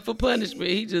glutton for punishment.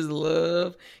 He just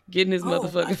love getting his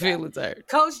motherfucking feelings hurt.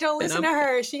 Coach, don't listen to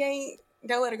her. She ain't.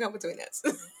 Don't let her come between us.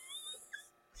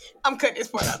 I'm cutting this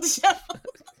part out the show.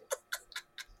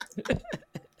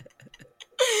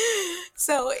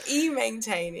 So,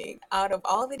 maintaining, out of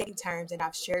all the dating terms that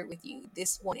I've shared with you,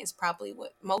 this one is probably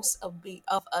what most of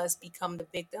us become the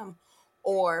victim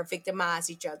or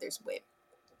victimize each other's with.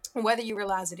 Whether you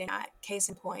realize it or not. Case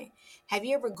in point, have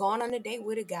you ever gone on a date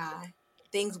with a guy,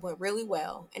 things went really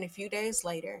well, and a few days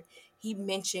later, he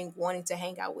mentioned wanting to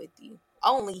hang out with you,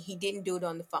 only he didn't do it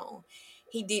on the phone.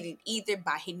 He did it either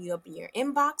by hitting you up in your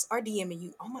inbox or DMing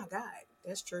you. Oh my God,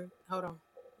 that's true. Hold on,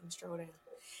 let me scroll down.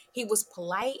 He was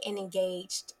polite and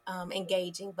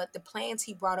engaging, but the plans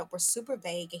he brought up were super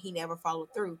vague and he never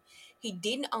followed through. He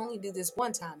didn't only do this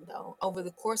one time, though. Over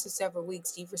the course of several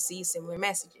weeks, you've received similar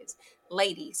messages.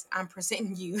 Ladies, I'm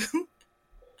presenting you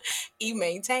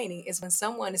maintaining is when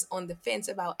someone is on the fence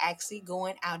about actually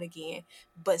going out again,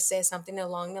 but says something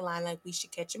along the line like we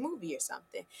should catch a movie or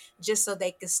something, just so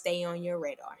they can stay on your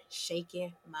radar.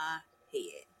 Shaking my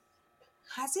head.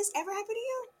 Has this ever happened to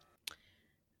you?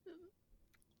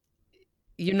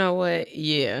 You know what?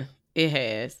 Yeah, it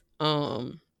has.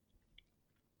 And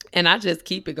I just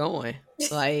keep it going.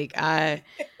 Like I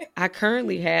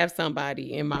currently have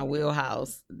somebody in my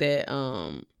wheelhouse that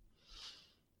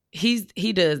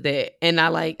he does that, and I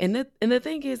like, and the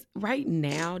thing is, right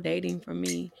now dating for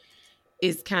me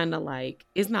is kind of like,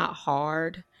 it's not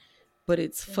hard, but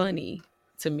it's funny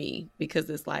to me because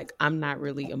it's like I'm not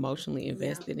really emotionally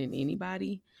invested in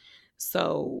anybody.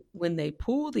 So when they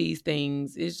pull these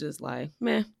things, it's just like,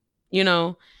 meh, you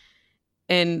know.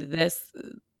 And that's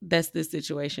the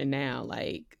situation now.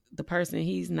 Like, the person,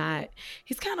 he's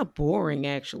kind of boring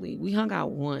actually. We hung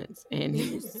out once and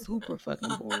he was super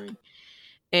fucking boring.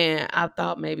 And I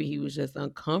thought maybe he was just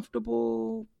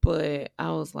uncomfortable, but I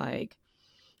was like,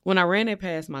 when I ran it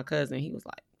past my cousin, he was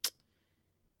like,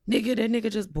 nigga, that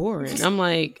nigga just boring. I'm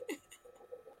like,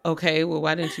 okay, well,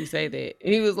 why didn't you say that?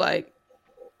 And he was like,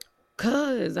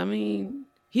 cause, I mean,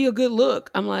 he a good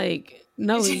look. I'm like,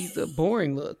 no, he's a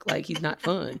boring look. Like, he's not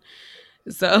fun.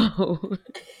 So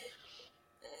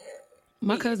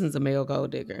my cousin's a male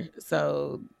gold digger.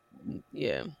 So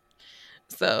yeah.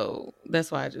 So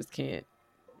that's why I just can't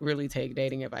really take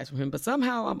dating advice from him. But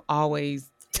somehow I'm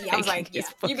always I was like,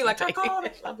 his you'd be like, I fucking called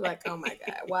it. I'd be like, oh my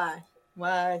God, why?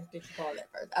 Why did you call that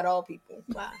first? At all people,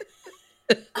 why?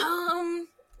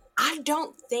 I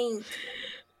don't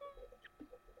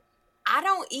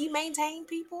maintain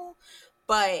people,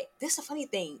 but this is a funny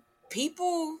thing.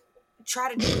 People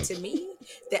try to do it to me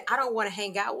that I don't want to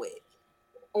hang out with,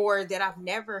 or that I've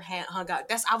never hung out.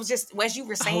 I was just, as you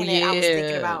were saying that, I was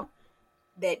thinking about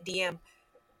that DM.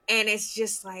 And it's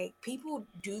just like, people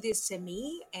do this to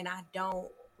me and I don't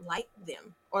like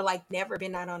them, or like never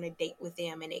been out on a date with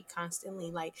them, and they constantly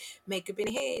like make up in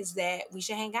their heads that we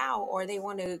should hang out, or they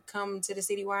want to come to the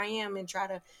city where I am and try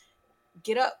to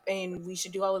get up, and we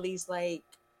should do all of these like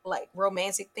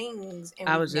romantic things, and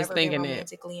I we've was just never been thinking that.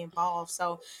 romantically involved.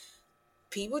 So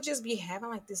people just be having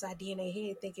like this idea in their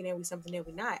head thinking that we something that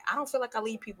we're not. I don't feel like I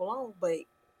leave people alone, but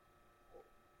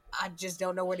I just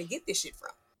don't know where to get this shit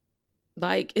from.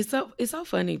 Like, it's so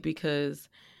funny because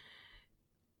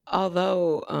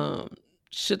although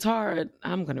Shatarra,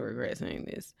 I'm gonna regret saying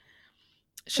this,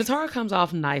 Shatarra comes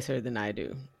off nicer than I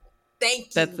do.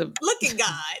 Thank you. Look at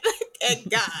God. Look at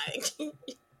God.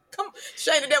 Come,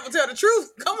 shame the devil tell the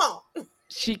truth. Come on.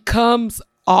 She comes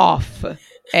off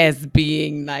as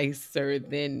being nicer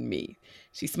than me.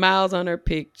 She smiles on her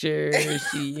picture.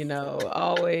 She,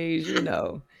 always,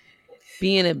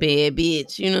 being a bad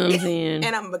bitch. You know what I'm saying?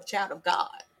 And I'm a child of God.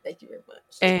 Thank you very much.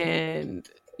 And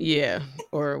yeah,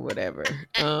 or whatever.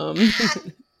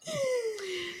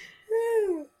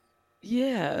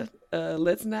 Yeah,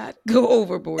 let's not go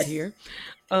overboard here.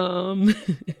 Um,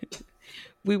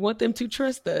 we want them to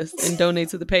trust us and donate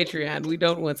to the Patreon. We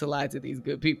don't want to lie to these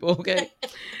good people, okay?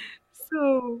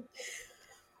 So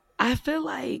I feel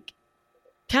like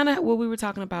kind of what we were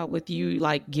talking about with you,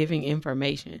 like giving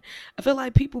information. I feel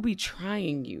like people be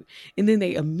trying you and then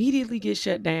they immediately get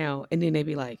shut down and then they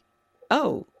be like,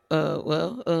 oh,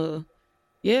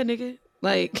 yeah, nigga.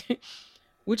 Like,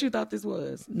 what you thought this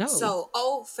was? No. So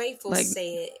Old Faithful Like,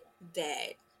 said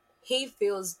that he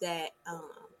feels that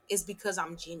it's because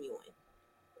I'm genuine.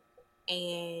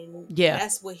 And yeah.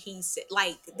 that's what he said.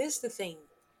 Like, this is the thing.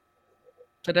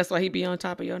 So that's why he be on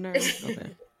top of your nerves?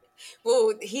 Okay.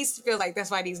 Well, he feels like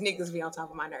that's why these niggas be on top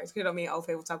of my nerves. You know what I mean? Old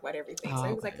Faithful talk about everything. So Oh,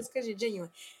 he was like, okay. it's because you're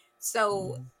genuine.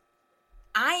 So Mhm.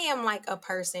 I am like a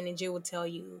person, and Jill will tell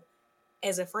you,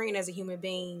 as a friend, as a human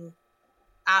being,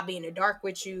 I'll be in the dark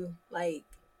with you. Like,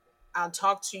 I'll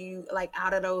talk to you like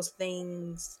out of those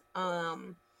things.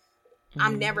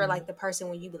 I'm never like Mhm. the person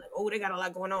when you be like, oh, they got a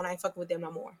lot going on. I ain't fucking with them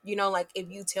no more. You know, like if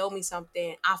you tell me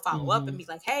something, I'll follow up and Mhm. be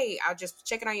like, hey, I'll just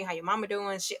checking on you, how your mama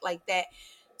doing, shit like that.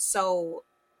 So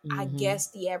I Mhm.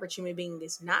 guess the average human being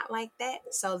is not like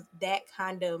that. So that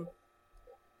kind of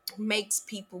makes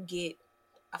people get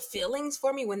a feelings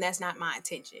for me when that's not my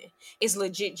intention. It's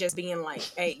legit just being like,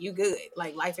 hey, you good.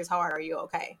 Like life is hard. Are you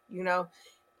okay? You know?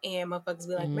 And motherfuckers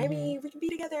be like, Mhm. maybe we can be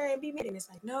together and be married. And it's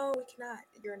like, no, we cannot.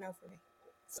 You're a no for me.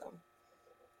 So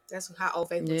that's how Old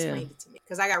Faithful Yeah. explained it to me.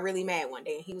 Because I got really mad one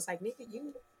day and he was like,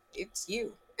 nigga, it's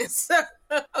you. so,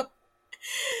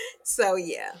 so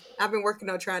yeah, I've been working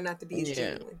on trying not to be as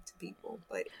Yeah. genuine to people.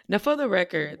 But Now, for the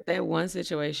record, that one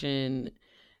situation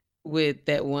with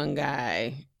that one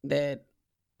guy, that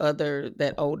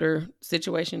older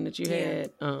situation that you yeah.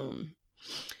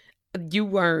 had, you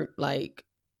weren't like,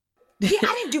 Yeah,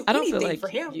 I didn't do I don't feel anything like for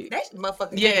him. you, That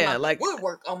motherfucker came yeah, out the like,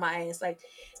 woodwork on my ass. Like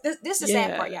this the sad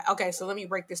yeah. part. Yeah. Okay, so let me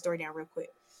break this story down real quick.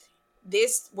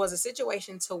 This was a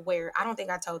situation to where I don't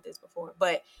think I told this before,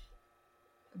 but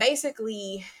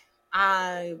basically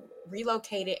I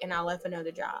relocated and I left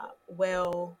another job.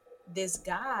 Well, this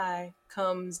guy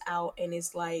comes out and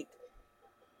is like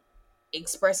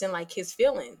expressing like his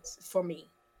feelings for me.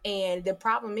 And the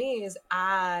problem is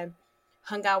I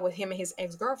hung out with him and his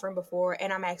ex-girlfriend before,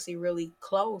 and I'm actually really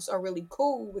close or really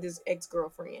cool with his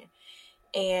ex-girlfriend.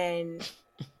 And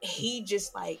he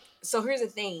just like, so here's the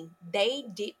thing, they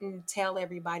didn't tell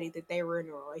everybody that they were in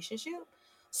a relationship,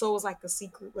 so it was like a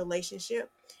secret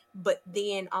relationship. But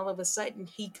then all of a sudden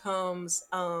he comes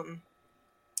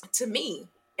to me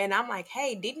and I'm like,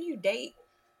 hey, didn't you date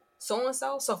so and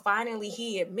so? So finally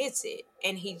he admits it,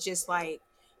 and he just like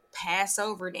pass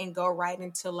over it and go right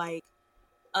into like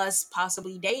us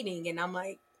possibly dating. And I'm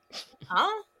like,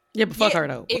 huh? Yeah, but fuck Yeah, her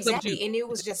though. What's up with you? exactly. And it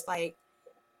was just like,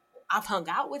 I've hung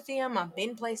out with them, I've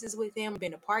been places with them,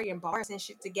 been to party and bars and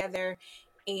shit together.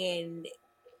 And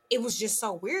it was just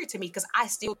so weird to me because I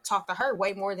still talk to her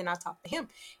way more than I talk to him.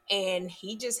 And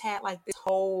he just had like this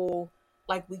whole,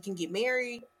 like, we can get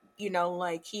married. You know,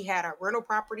 like he had a rental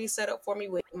property set up for me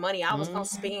with money I was gonna Mhm.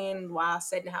 spend while I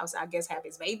sat in the house, I guess have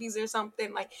his babies or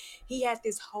something. Like he had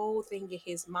this whole thing in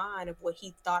his mind of what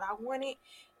he thought I wanted.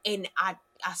 And I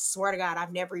swear to God,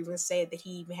 I've never even said that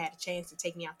he even had a chance to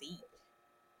take me out to eat.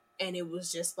 And it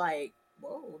was just like,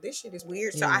 whoa, this shit is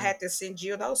weird. So I Yeah. had to send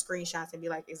Jill those screenshots and be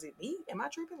like, is it me? Am I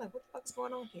tripping? Like, what the fuck is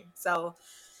going on here? So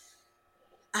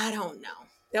I don't know.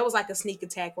 That was like a sneak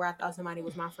attack where I thought somebody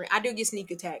was my friend. I do get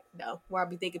sneak attack though, where I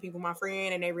be thinking people my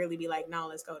friend and they really be like, no,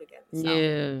 let's go together. So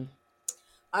Yeah.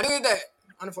 I did that,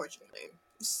 unfortunately.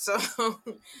 So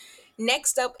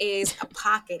next up is a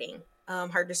pocketing.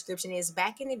 Her description is,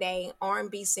 back in the day,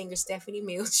 R&B singer Stephanie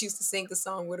Mills used to sing a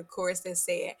song with a chorus that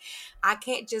said, I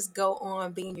can't just go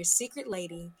on being your secret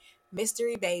lady,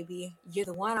 mystery baby, you're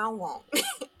the one I want.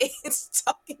 It's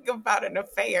talking about an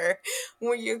affair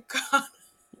when you're caught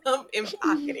in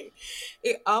pocketing.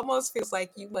 It almost feels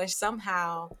like Yeah.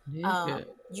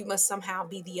 you must somehow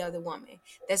be the other woman.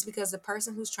 That's because the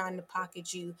person who's trying to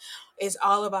pocket you is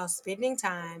all about spending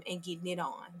time and getting it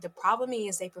on. The problem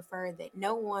is they prefer that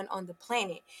no one on the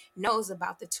planet knows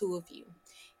about the two of you.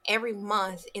 Every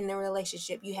month in the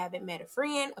relationship, you haven't met a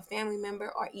friend, a family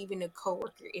member, or even a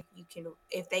coworker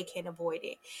if they can avoid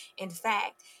it. In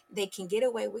fact, they can get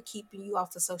away with keeping you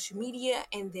off of social media,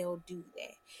 and they'll do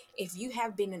that. If you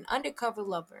have been an undercover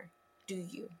lover, do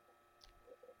you?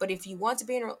 But if you want to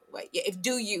be in a like, yeah, if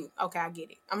do you okay, I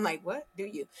get it. I'm like, what do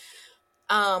you?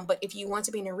 But if you want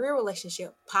to be in a real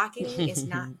relationship, pocketing is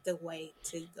not the way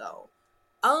to go.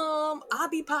 I'll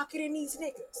be pocketing these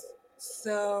niggas.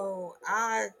 So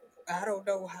I don't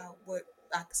know what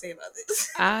I can say about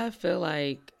this. I feel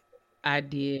like I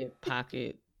did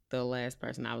pocket the last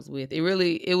person I was with.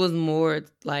 It was more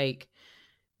like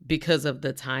because of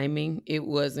the timing. It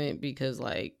wasn't because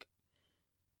like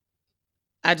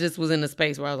I just was in a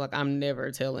space where I was like, I'm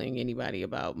never telling anybody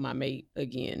about my mate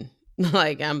again.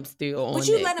 Like I'm still But on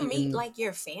you that. let them meet Even like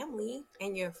your family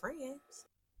and your friends.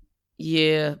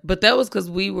 yeah, but that was because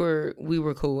we were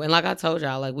cool, and like I told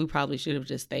y'all, like we probably should have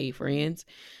just stayed friends.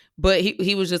 But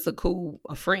he was just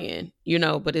a friend, you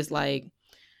know. But it's like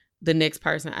the next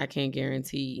person, I can't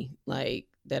guarantee like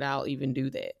that I'll even do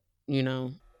that, you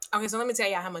know. Okay, so let me tell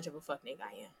y'all how much of a fuck nigga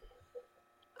I am.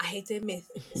 I hate to admit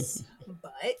this,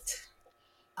 but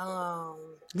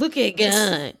Look at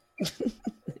God.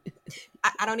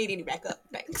 I don't need any backup.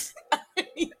 Thanks. I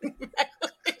don't need any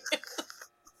backup.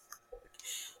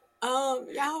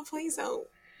 Y'all please don't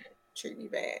treat me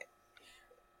bad.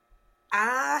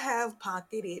 I have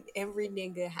pocketed every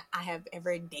nigga I have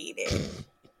ever dated.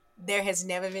 There has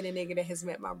never been a nigga that has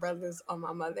met my brothers or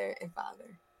my mother and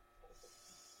father.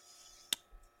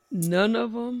 None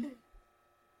of them.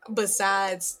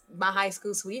 Besides my high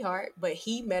school sweetheart, but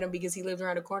he met him because he lived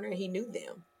around the corner and he knew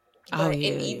them. Oh But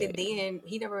yeah, and yeah, even yeah. then,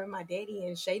 he never met my daddy,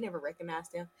 and Shay never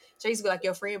recognized him. Shay used to be like,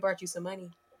 "Your friend brought you some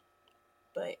money,"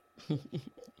 but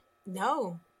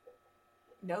no,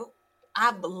 nope.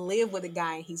 I've lived with a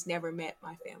guy and he's never met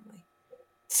my family.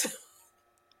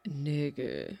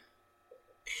 Nigga.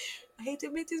 I hate to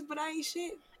admit this, but I ain't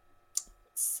shit.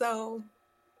 So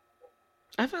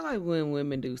I feel like when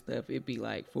women do stuff, it be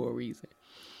like for a reason.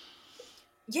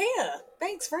 yeah,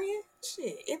 thanks, friend.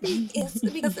 Shit, it's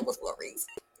because it was for a reason.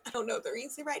 I don't know the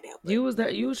reason right now, but You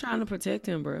was trying to protect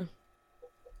him, bro.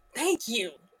 thank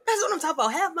you. That's what I'm talking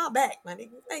about. Have my back, my nigga.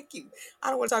 Thank you. I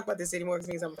don't want to talk about this anymore because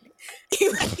it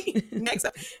means I'm next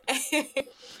up.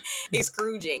 Is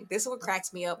Scrooging. This is what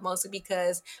cracks me up mostly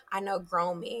because I know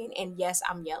grown men, and yes,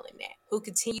 I'm yelling at, who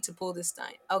continue to pull this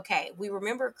stunt. Okay, we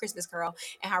remember A Christmas Carol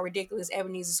and how ridiculous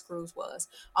Ebenezer Scrooge was.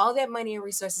 All that money and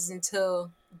resources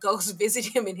until ghosts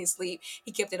visited him in his sleep,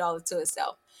 he kept it all to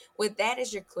himself. With that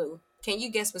as your clue, can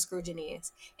you guess what Scrooging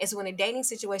is? It's when a dating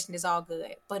situation is all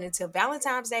good, but until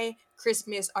Valentine's Day,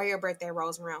 Christmas, or your birthday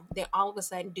rolls around, then all of a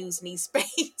sudden dudes need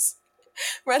space.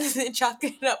 Rather than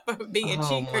chalking it up for being Oh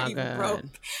cheap or my even broke,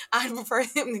 god. I prefer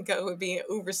him to go with being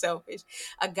uber selfish.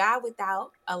 A guy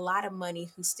without a lot of money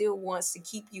who still wants to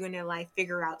keep you in their life,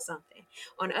 figure out something.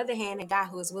 On the other hand, a guy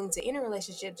who is willing to enter a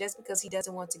relationship just because he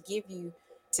doesn't want to give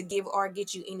or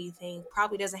get you anything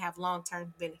probably doesn't have long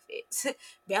term benefits.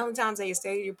 Valentine's Day is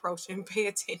steady approaching. Pay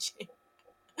attention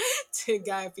to a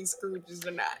guy if he's Scrooges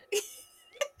or not.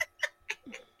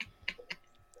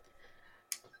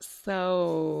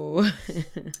 So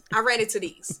I ran into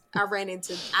these.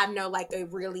 I know like a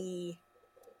really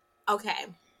okay.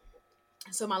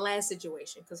 So my last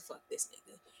situation, because fuck this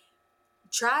nigga,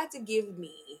 tried to give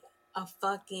me a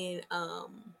fucking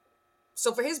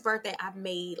so for his birthday I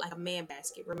made like a man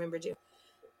basket, remember Jill?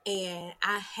 And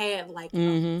I had like a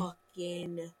mm-hmm.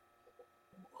 fucking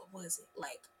what was it?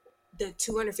 Like the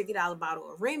 $250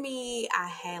 bottle of Remy. I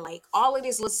had like all of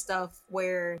this little stuff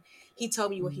where he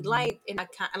told me what he liked, and I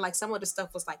kind of like some of the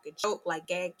stuff was like a joke, like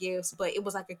gag gifts, but it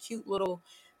was like a cute little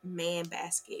man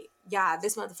basket. Yeah,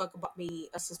 this motherfucker bought me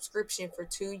a subscription for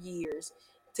 2 years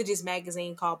to this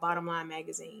magazine called Bottom Line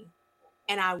Magazine,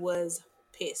 and I was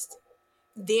pissed.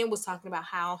 Then was talking about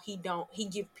how he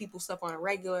give people stuff on a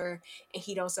regular, and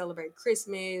he don't celebrate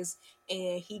Christmas,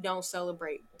 and he don't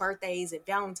celebrate birthdays and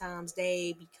Valentine's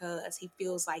Day because he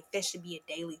feels like that should be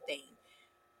a daily thing.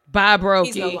 Bye,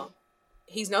 He's no Brokey. longer.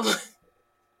 He's no.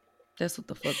 That's what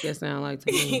the fuck that sound like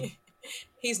to me.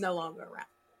 He's no longer around.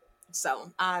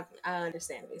 So I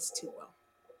understand this too well,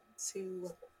 too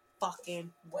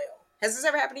fucking well. Has this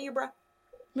ever happened to you, bro?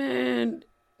 Man,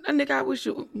 that nigga, I wish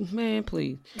you, man,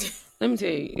 please. Let me tell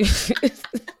you.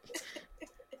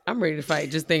 I'm ready to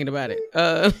fight just thinking about it.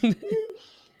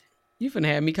 You finna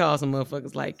have me call some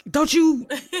motherfuckers like, don't you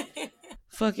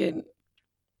fucking.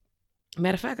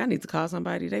 Matter of fact, I need to call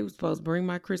somebody. They was supposed to bring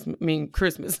my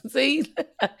Christmas. See?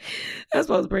 That's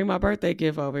supposed to bring my birthday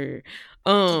gift over here.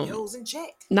 Keep yours in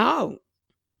check. No.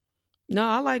 No,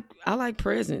 I like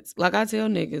presents. Like I tell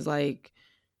niggas, like,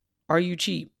 are you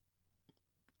cheap?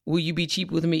 Will you be cheap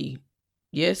with me?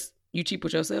 Yes, you cheap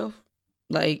with yourself.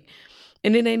 Like,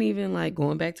 and it ain't even like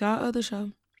going back to our other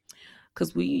show,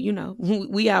 cause we,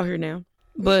 we out here now.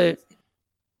 But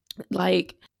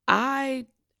like, I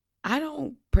I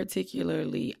don't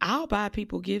particularly. I'll buy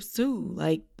people gifts too.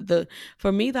 Like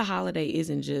for me, the holiday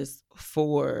isn't just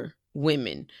for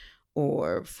women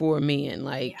or for men.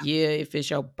 Like, Yeah. yeah, if it's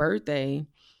your birthday,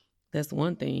 that's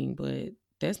one thing, but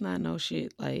that's not no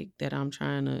shit like that I'm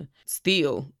trying to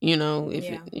steal. If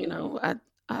it, Yeah.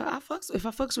 I fucks if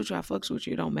I fucks with you, I fucks with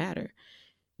you. It don't matter.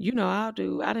 I'll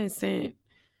do. I didn't send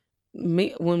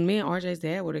me when me and RJ's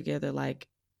dad were together. Like,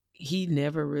 he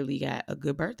never really got a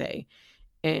good birthday.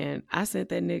 And I sent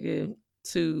that nigga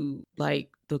to like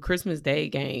the Christmas Day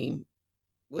game.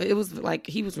 It was like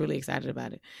he was really excited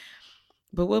about it.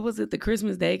 But what was it? The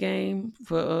Christmas Day game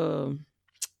for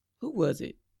who was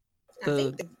it? I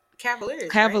think The the Cavaliers,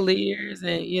 right? Cavaliers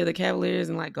and yeah, the Cavaliers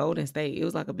and like Golden State. It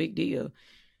was like a big deal.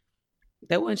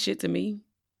 That wasn't shit to me.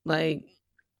 Like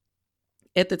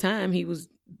at the time, he was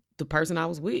the person I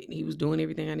was with. He was doing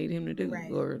everything I needed him to do,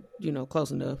 Right. or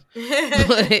close enough.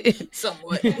 But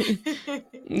Somewhat.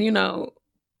 you know,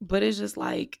 but it's just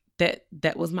like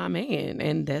that was my man,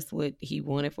 and that's what he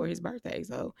wanted for his birthday.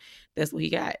 So that's what he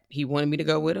got. He wanted me to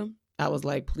go with him. I was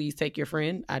like, please take your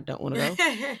friend. I don't want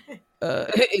to go.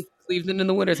 It's Cleveland in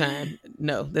the wintertime.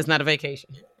 No, that's not a vacation.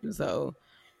 So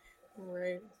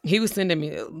Right. he was sending me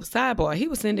sidebar. He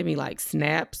was sending me like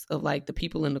snaps of like the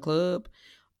people in the club.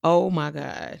 Oh my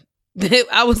God.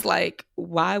 I was like,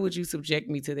 why would you subject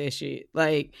me to that shit?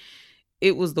 Like,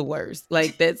 it was the worst.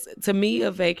 Like, that's to me,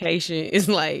 a vacation is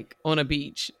like on a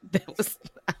beach. That was,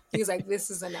 He was like, "This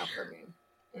is enough for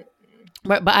me."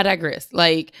 but I digress.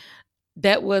 Like,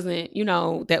 that wasn't,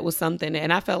 that was something.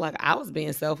 And I felt like I was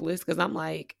being selfless because I'm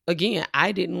like, again,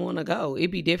 I didn't want to go.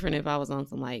 It'd be different if I was on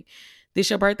some like, this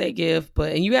your birthday gift,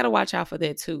 and you got to watch out for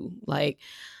that too. Like,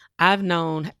 I've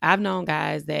known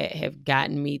guys that have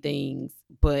gotten me things,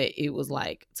 but it was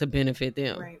like to benefit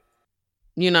them. Right.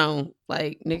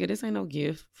 Like, nigga, this ain't no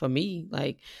gift for me.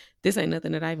 Like, this ain't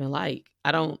nothing that I even like.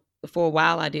 I don't. For a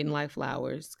while, I didn't like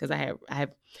flowers because I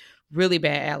have really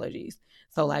bad allergies.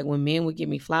 So like when men would give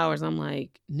me flowers, I'm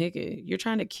like, nigga, you're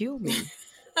trying to kill me.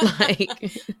 Like,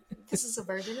 This is a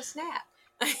version of Snap.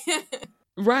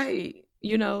 right?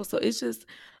 So it's just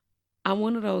I'm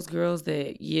one of those girls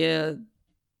that you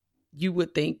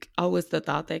would think, oh, it's the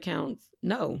thought that counts.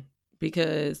 No,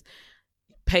 because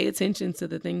pay attention to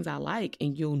the things I like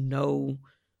and you'll know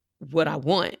what I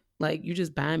want. Like, you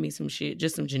just buying me some shit,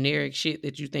 just some generic shit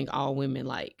that you think all women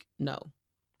like. No,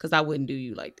 because I wouldn't do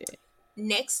you like that.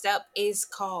 Next up is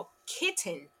called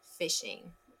kitten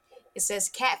fishing. It says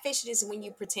catfishing is when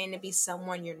you pretend to be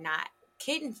someone you're not.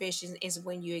 Kitten fishing is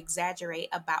when you exaggerate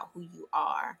about who you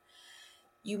are.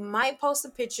 You might post a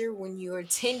picture when you're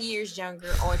 10 years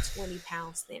younger or 20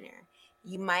 pounds thinner.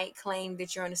 You might claim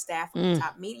that you're on the staff of a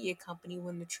top media company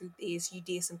when the truth is you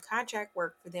did some contract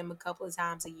work for them a couple of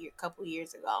times a couple of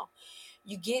years ago.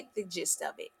 You get the gist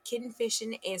of it. Kitten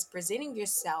fishing is presenting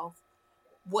yourself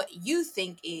what you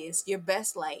think is your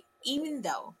best light, even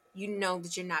though you know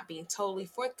that you're not being totally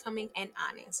forthcoming and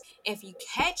honest. If you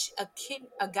catch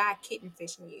a guy kitten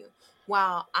fishing you,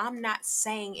 while I'm not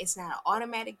saying it's not an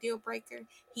automatic deal breaker,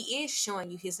 he is showing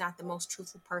you he's not the most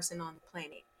truthful person on the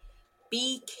planet.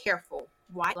 Be careful.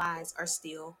 White lies are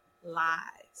still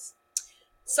lies.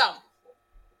 So,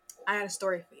 I had a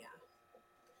story for y'all.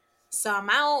 So I'm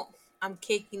out, I'm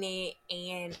kicking it,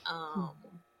 and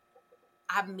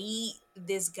I meet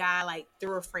this guy like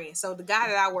through a friend. So the guy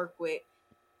that I work with,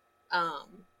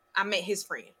 I met his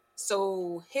friend.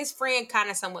 So his friend kind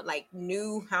of somewhat like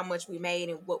knew how much we made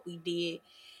and what we did,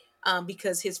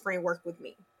 because his friend worked with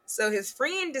me. So his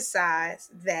friend decides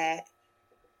that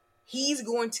he's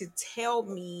going to tell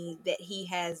me that he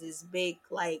has this big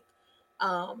like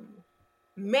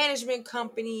management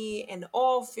company and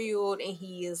oil field, and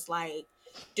he is like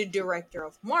the director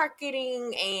of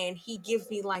marketing, and he gives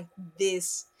me like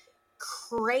this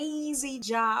crazy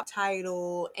job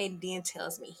title, and then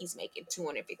tells me he's making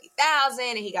 250,000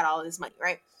 and he got all this money,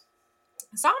 right?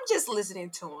 So I'm just listening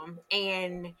to him,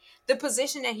 and the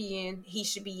position that he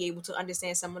should be able to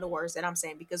understand some of the words that I'm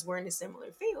saying because we're in a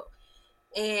similar field.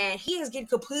 And he is getting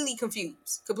completely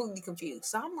confused.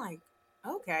 So I'm like,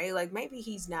 okay, like maybe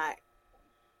he's not,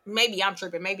 maybe I'm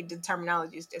tripping, maybe the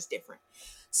terminology is just different.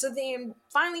 So then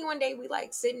finally one day we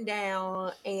like sitting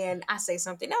down and I say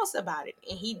something else about it,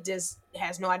 and he just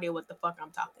has no idea what the fuck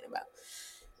I'm talking about.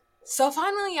 So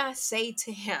finally I say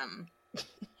to him,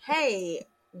 hey,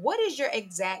 what is your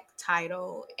exact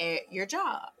title at your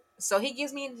job? So he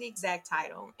gives me the exact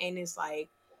title, and it's like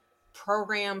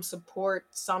program support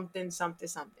something something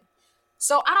something.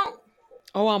 So I don't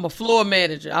Oh, I'm a floor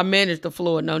manager. I manage the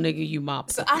floor. No, nigga, you mop.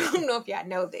 So I don't know if y'all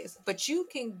know this, but you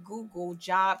can Google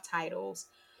job titles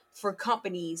for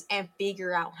companies and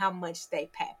figure out how much they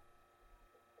pay.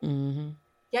 Mm-hmm.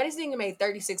 Yeah, this nigga made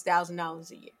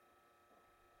 $36,000 a year.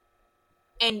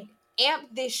 And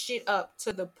amp this shit up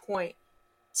to the point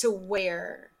to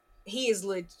where he is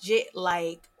legit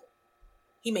like,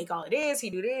 he make all of this, he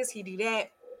do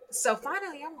that. So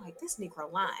finally, I'm like, this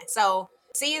Negro lying. So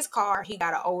see his car, he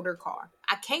got an older car.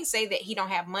 I can't say that he don't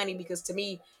have money because to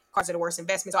me, cars are the worst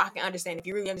investment. So I can understand if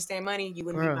you really understand money, you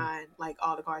wouldn't be Bruh. buying like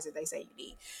all the cars that they say you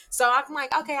need. So I'm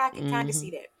like, okay, I can kind of Mm-hmm.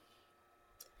 see that.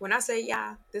 When I say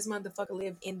yeah, this motherfucker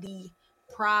lived in the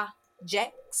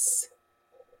projects,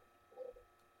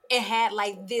 it had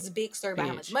like this big story about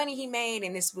how much Bitch. money he made,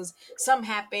 and this was something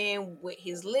happened with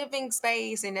his living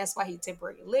space, and that's why he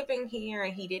temporarily living here,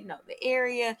 and he didn't know the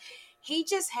area. He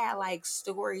just had like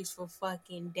stories for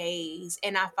fucking days,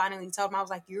 and I finally told him, I was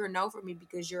like, "You're a no for me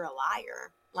because you're a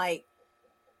liar. Like,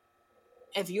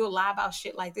 if you lie about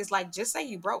shit like this, like just say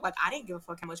you broke. Like I didn't give a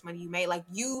fuck how much money you made. Like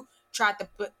you tried to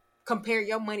compare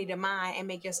your money to mine and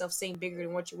make yourself seem bigger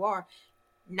than what you are."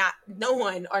 Not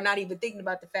knowing or not even thinking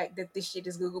about the fact that this shit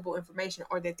is Googleable information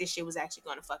or that this shit was actually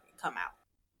going to fucking come out.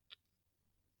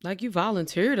 Like you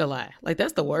volunteered to lie. Like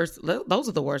that's the worst. Those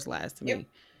are the worst lies to Yep. me.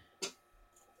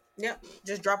 Yep.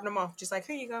 Just dropping them off. Just like,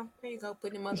 here you go,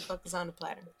 putting them motherfuckers on the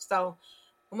platter. So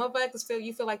when motherfuckers feel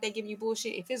you feel like they give you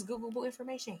bullshit, if it's Googleable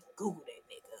information, Google that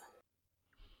nigga.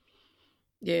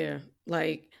 Yeah.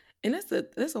 Like, and that's the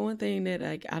one thing that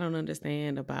like I don't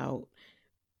understand about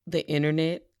the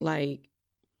internet. Like,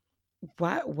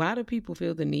 why do people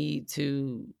feel the need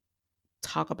to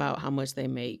talk about how much they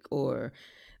make, or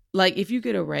like if you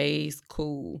get a raise,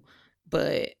 cool,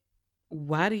 but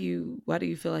why do you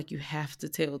feel like you have to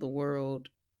tell the world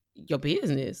your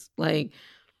business? Like,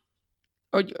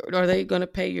 or are they gonna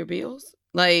pay your bills?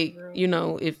 Like,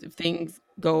 Girl. if things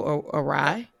go Yep.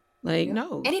 awry, like Yep.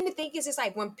 no. And then the thing is, it's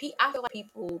like when I feel like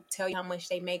people tell you how much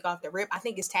they make off the rip, I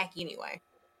think it's tacky anyway.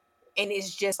 And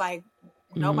it's just like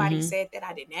nobody Mm-hmm. said that.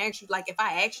 I didn't ask you. Like if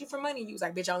I asked you for money, you was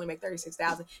like, "Bitch, I only make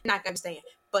 36,000." Not gonna understand.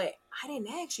 But I didn't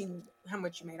ask you how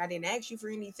much you made. I didn't ask you for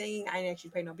anything. I didn't ask you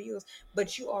to pay no bills.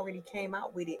 But you already came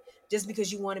out with it just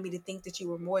because you wanted me to think that you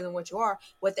were more than what you are.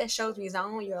 What that shows me is not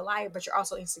only you're a liar, but you're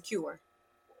also insecure.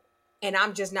 And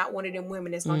I'm just not one of them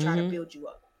women that's gonna try to Mm-hmm. build you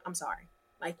up. I'm sorry.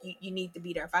 Like you need to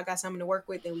be there. If I got something to work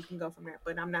with, then we can go from there.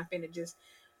 But I'm not gonna just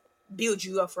build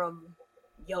you up from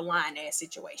your lying ass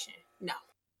situation. No.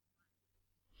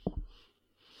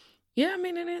 Yeah, I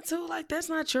mean, and then too, like that's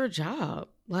not your job.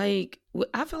 Like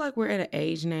I feel like we're at an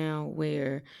age now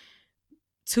where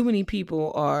too many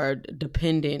people are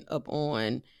dependent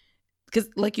upon, because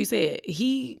like you said,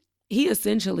 he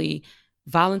essentially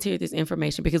volunteered this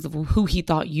information because of who he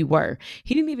thought you were.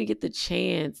 He didn't even get the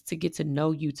chance to get to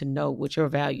know you, to know what your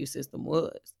value system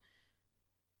was.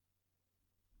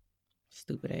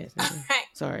 Stupid ass nigga.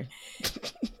 Sorry.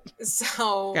 Got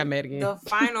So mad again. the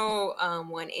final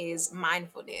one is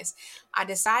mindfulness. I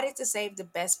decided to save the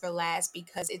best for last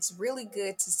because it's really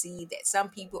good to see that some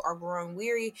people are growing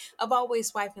weary of always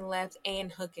swiping left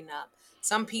and hooking up.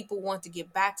 Some people want to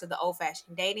get back to the old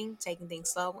fashioned dating, taking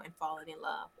things slow and falling in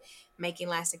love, making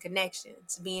lasting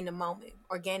connections, being in the moment,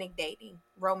 organic dating,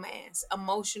 romance,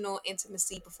 emotional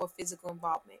intimacy before physical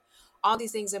involvement. All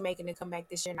these things are making a comeback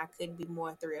this year, and I couldn't be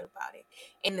more thrilled about it.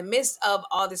 In the midst of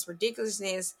all this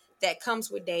ridiculousness that comes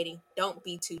with dating, don't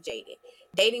be too jaded.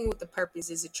 Dating with a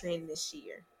purpose is a trend this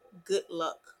year. Good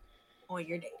luck on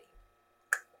your dating.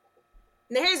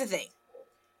 Now, here's the thing.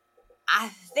 I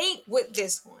think with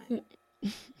this one,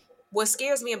 what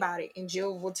scares me about it, and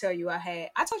Jill will tell you I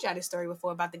told y'all this story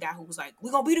before about the guy who was like,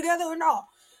 "We gonna be together or no?"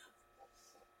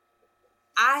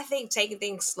 I think taking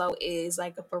things slow is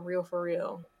like a for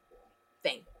real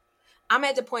thing. I'm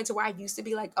at the point to where I used to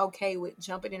be like okay with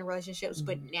jumping in relationships,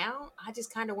 but Mhm. now I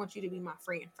just kind of want you to be my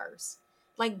friend first.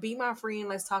 Like, be my friend.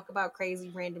 Let's talk about crazy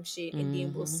random shit, and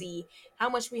then we'll Mhm. see how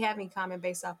much we have in common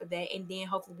based off of that, and then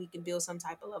hopefully we can build some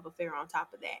type of love affair on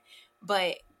top of that.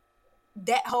 But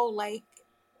that whole like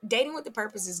dating with the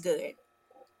purpose is good,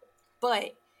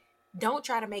 but don't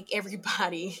try to make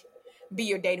everybody be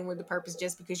your dating with the purpose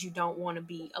just because you don't want to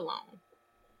be alone.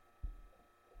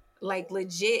 Like,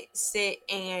 legit sit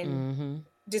and Mhm.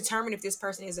 determine if this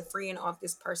person is a friend or if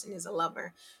this person is a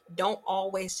lover. Don't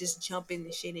always just jump in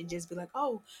the shit and just be like,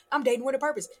 "Oh, I'm dating with a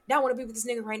purpose. Now I want to be with this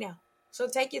nigga right now." So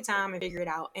take your time and figure it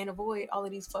out and avoid all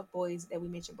of these fuck boys that we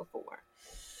mentioned before.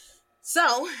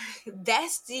 So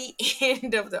that's the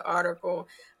end of the article.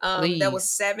 That was Please.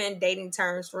 7 dating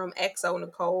terms from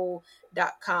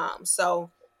xonicole.com.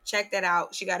 So check that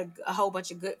out. She got a whole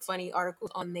bunch of good, funny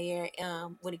articles on there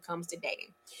when it comes to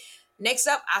dating. Next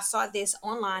up, I saw this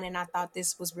online and I thought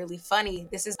this was really funny.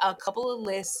 This is a couple of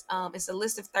lists. It's a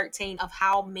list of 13 of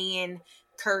how men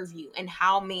curve you and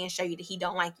how men show you that he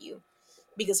don't like you.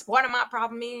 Because part of my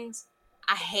problem is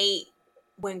I hate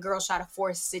when girls try to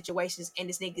force situations and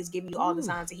this nigga is giving you all the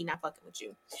signs that he not fucking with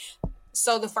you.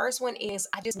 So the first one is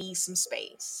I just need some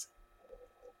space.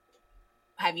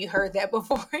 Have you heard that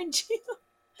before, Jill?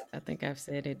 I think I've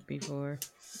said it before.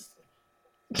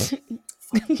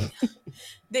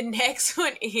 The next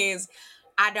one is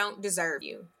I don't deserve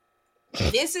you.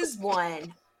 This is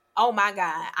one, oh my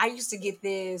God. I used to get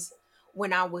this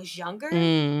when I was younger.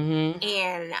 Mm-hmm.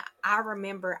 And I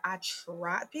remember I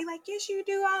tried to be like, yes, you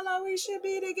do. I always should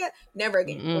be together. Never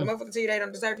again. When a motherfucker tell you they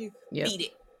don't deserve you, beat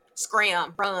it.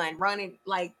 Scram, run it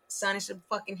like Sonic the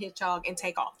fucking hedgehog and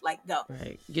take off. Like, go.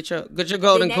 Right. Get your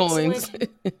golden coins.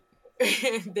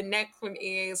 The next one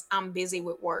is I'm busy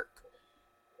with work.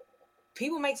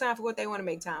 People make time for what they want to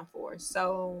make time for.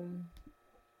 So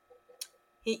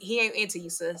he ain't into you,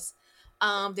 sis.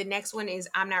 The next one is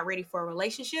I'm not ready for a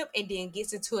relationship, and then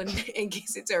gets into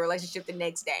a relationship the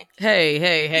next day.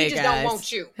 Hey, he just guys. Don't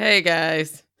want you. Hey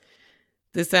guys,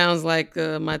 this sounds like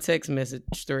my text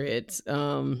message threads.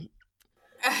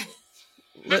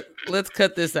 Let's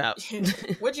cut this out.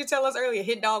 What'd you tell us earlier?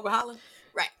 Hit dog with holler,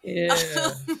 right? Yeah,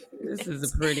 this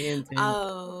is a pretty intense.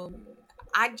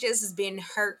 I just been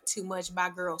hurt too much by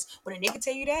girls. When a nigga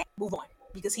tell you that, move on.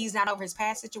 Because he's not over his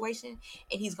past situation,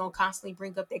 and he's gonna constantly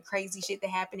bring up that crazy shit that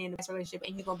happened in the past relationship,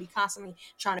 and you're gonna be constantly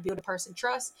trying to build a person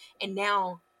trust, and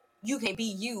now you can be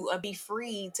you or be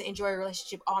free to enjoy a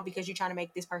relationship all because you're trying to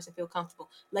make this person feel comfortable.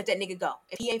 Let that nigga go.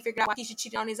 If he ain't figured out why he should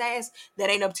cheat on his ass, that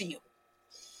ain't up to you.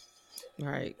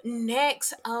 Right.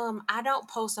 Next, I don't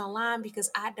post online because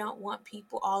I don't want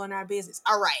people all in our business.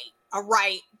 All right.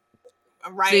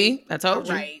 See, I told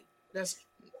you. Right.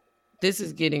 This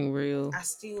is getting real.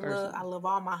 I love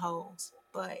all my hoes,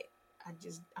 but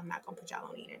I'm not gonna put y'all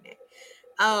on the internet.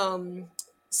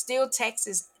 Still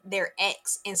texts their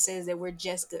ex and says that we're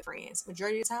just good friends.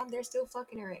 Majority of the time, they're still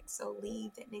fucking their ex, so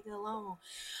leave that nigga alone.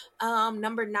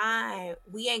 Number 9,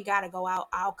 we ain't gotta go out.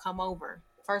 I'll come over.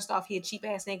 First off, he a cheap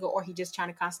ass nigga, or he just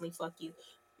trying to constantly fuck you.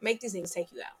 Make these niggas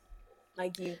take you out,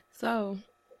 like you. So,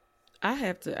 I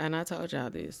have to, and I told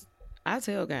y'all this. I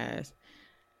tell guys,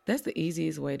 that's the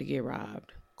easiest way to get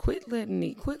robbed. Quit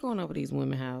going over these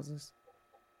women houses,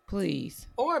 please.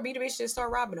 Or be the bitch that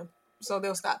start robbing them, so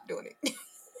they'll stop doing it.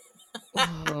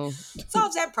 Oh.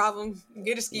 Solves that problem.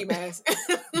 Get a ski mask.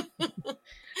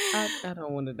 I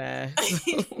don't want to die.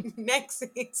 Next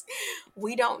is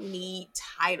we don't need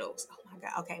titles. Oh my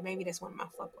God. Okay, maybe that's one of my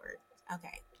fuck words.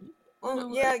 Okay.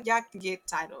 Well, yeah, y'all can get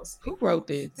titles. Who wrote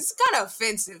this? This is kind of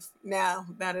offensive now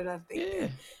that I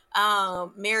think. Yeah.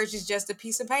 Marriage is just a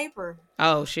piece of paper.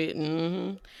 Oh shit.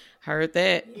 Mm-hmm. Heard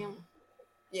that.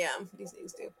 Yeah, these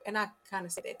things do. And I kind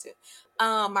of said that too.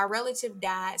 My relative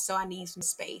died, so I need some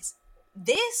space.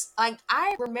 This, like,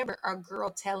 I remember a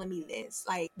girl telling me this.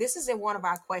 Like, this is in one of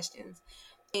our questions.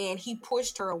 And he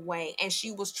pushed her away, and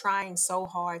she was trying so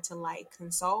hard to, like,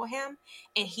 console him,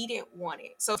 and he didn't want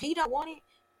it. So if he don't want it,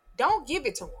 don't give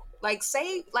it to him. Like,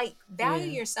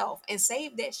 value yourself and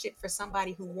save that shit for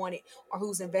somebody who want it or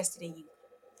who's invested in you.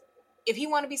 If he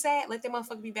want to be sad, let that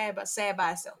motherfucker be sad by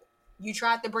himself. You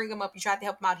tried to bring him up. You tried to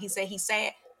help him out. He said he's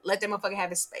sad. Let that motherfucker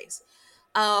have his space.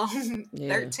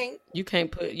 13th. You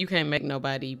can't make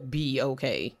nobody be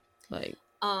okay. Like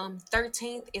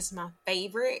 13th is my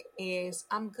favorite. Is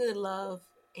I'm good, love,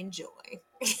 enjoy.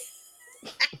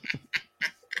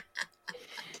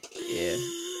 Yeah.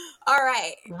 All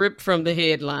right. Ripped from the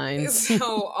headlines.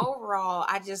 So overall,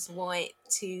 I just want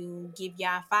to give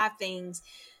y'all 5 things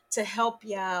to help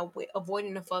y'all with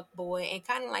avoiding the fuck boy and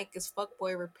kind of like this fuck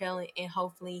boy repellent, and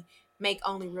hopefully make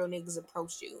only real niggas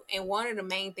approach you. And one of the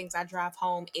main things I drive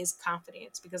home is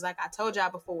confidence, because like I told y'all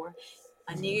before,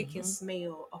 a nigga can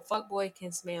smell, a fuck boy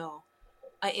can smell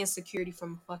an insecurity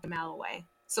from a fucking mile away.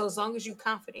 So as long as you're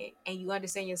confident and you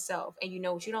understand yourself and you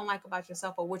know what you don't like about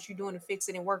yourself or what you're doing to fix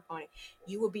it and work on it,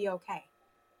 you will be okay.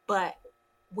 But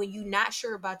when you're not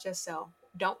sure about yourself,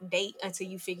 don't date until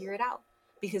you figure it out,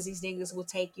 because these niggas will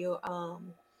take your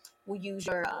will use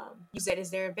that as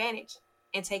their advantage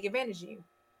and take advantage of you.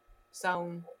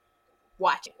 So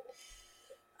watch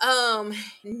it.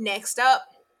 Next up,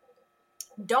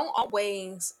 don't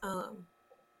always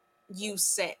use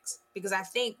sex, because I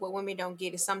think what women don't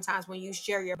get is sometimes when you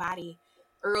share your body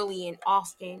early and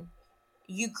often,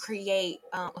 you create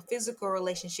a physical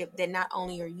relationship that not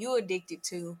only are you addicted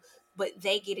to, but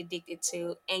they get addicted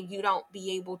to, and you don't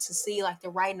be able to see like the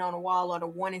writing on the wall or the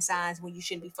warning signs when you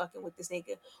shouldn't be fucking with this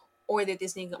nigga, or that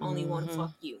this nigga only want to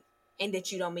fuck you and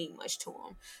that you don't mean much to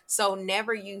him. So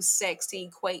never use sex to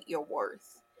equate your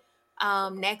worth.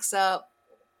 Next up,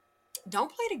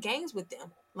 don't play the games with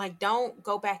them. Like, don't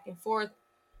go back and forth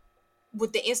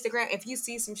with the Instagram. If you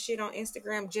see some shit on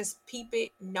Instagram, just peep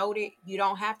it, note it. You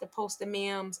don't have to post the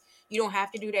memes. You don't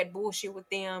have to do that bullshit with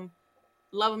them.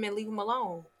 Love him and leave him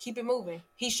alone. Keep it moving.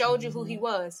 He showed you who he Hmm.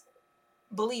 was.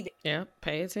 Believe it. Yep.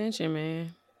 Pay attention,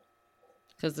 man,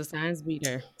 because the signs be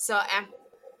there. So,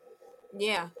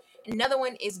 yeah. Another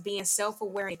one is being self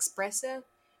aware and expressive.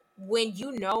 When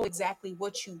you know exactly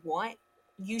what you want,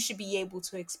 you should be able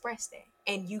to express that.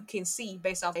 And you can see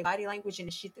based off their body language and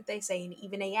the shit that they say and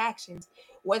even their actions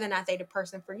whether or not they're the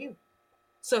person for you.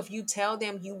 So if you tell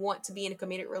them you want to be in a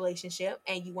committed relationship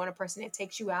and you want a person that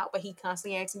takes you out, but he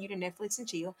constantly asking you to Netflix and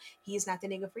chill, he is not the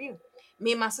nigga for you.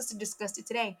 Me and my sister discussed it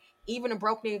today. Even a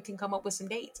broke nigga can come up with some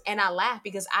dates. And I laugh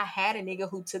because I had a nigga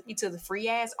who took me to the free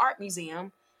ass art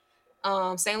museum,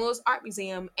 St. Louis Art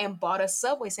Museum, and bought us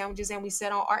Subway sandwiches and we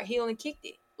sat on Art Hill and kicked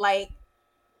it. Like,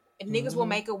 niggas will Hmm.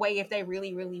 make a way if they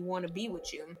really, really want to be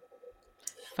with you.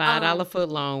 $5 Um, foot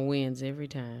long wins every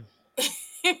time.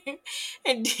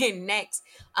 and then next,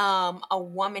 a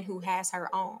woman who has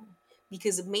her own,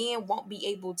 because men won't be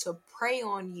able to prey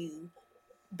on you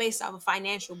based off a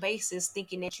financial basis,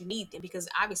 thinking that you need them. Because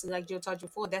obviously, like Jill told you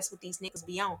before, that's what these niggas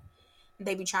be on.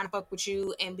 They be trying to fuck with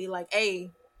you and be like,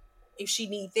 "Hey, if she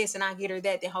need this and I get her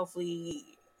that, then hopefully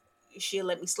she'll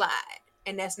let me slide."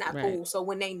 And that's not Right. cool. So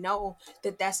when they know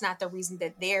that that's not the reason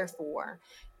that they're for,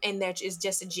 and that is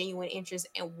just a genuine interest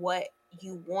in what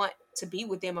you want to be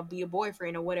with them or be a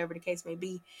boyfriend or whatever the case may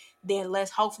be, then less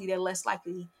hopefully they're less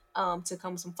likely to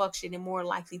come some fuck shit and more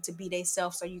likely to be they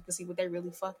self so you can see what they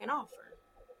really fucking offer.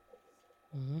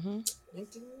 Hmm.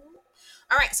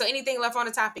 All right. So anything left on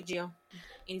the topic, Jill?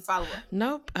 Any follow up?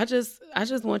 Nope. I just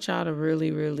want y'all to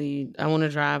really, really. I want to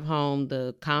drive home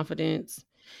the confidence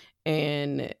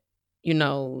and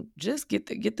just get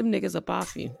them niggas up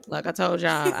off you. Like I told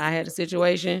y'all, I had a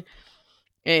situation,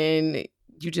 and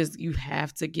you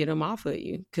have to get them off of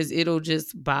you because it'll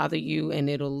just bother you and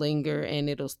it'll linger and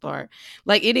it'll start.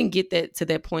 Like it didn't get that to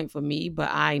that point for me, but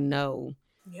I know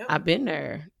Yep. I've been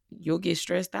there. You'll get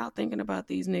stressed out thinking about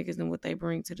these niggas and what they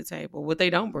bring to the table, what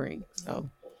they don't bring. Yep. So,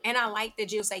 And I like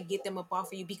that you'll say get them up off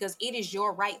of you because it is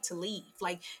your right to leave.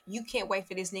 Like you can't wait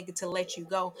for this nigga to let you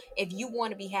go. If you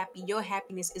want to be happy, your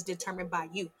happiness is determined by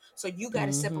you. So you got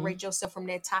to hmm, separate yourself from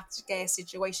that toxic ass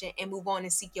situation and move on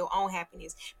and seek your own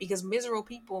happiness. Because miserable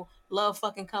people love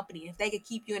fucking company. If they could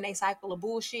keep you in a cycle of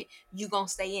bullshit, you gonna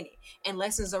stay in it. And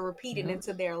lessons are repeated yep,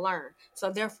 until they're learned. So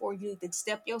therefore, you need to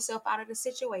step yourself out of the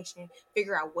situation,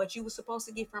 figure out what you were supposed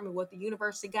to get from it, what the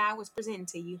universe, the guy was presenting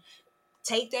to you,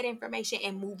 take that information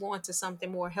and move on to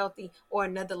something more healthy or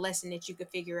another lesson that you could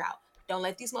figure out. Don't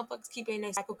let these motherfuckers keep it in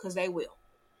their cycle because they will.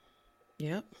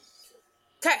 yep.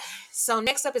 Okay, so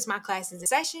next up is my class in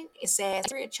session. It says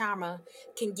period trauma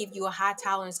can give you a high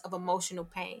tolerance of emotional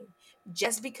pain.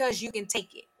 Just because you can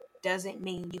take it doesn't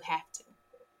mean you have to.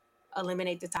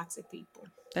 Eliminate the toxic people.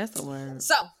 That's a word.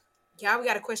 So, y'all, we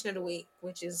got a question of the week,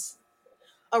 which is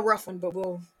a rough one, but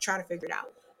we'll try to figure it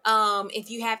out. If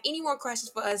you have any more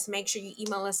questions for us, make sure you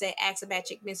email us at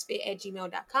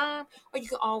askabatchickmisfit@gmail.com, or you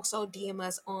can also DM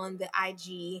us on the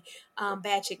IG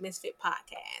Bad Chick Misfit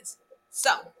podcast.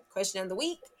 So, question of the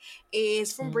week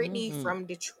is from Brittany Hmm. from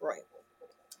Detroit.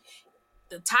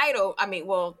 The title,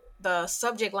 the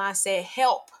subject line said,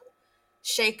 "Help,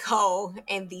 Shay Cole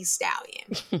and the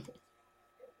Stallion."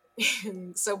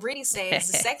 So Brittany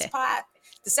says the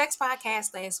sex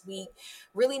podcast last week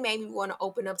really made me want to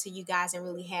open up to you guys and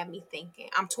really have me thinking.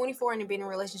 I'm 24 and have been in a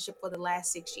relationship for the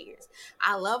last 6 years.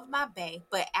 I love my bae,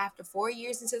 but after 4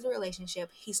 years into the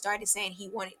relationship, he started saying he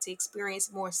wanted to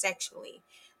experience more sexually.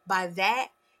 By that,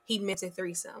 he meant a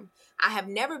threesome. I have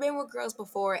never been with girls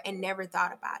before and never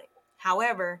thought about it.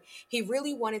 However, he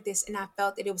really wanted this, and I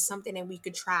felt that it was something that we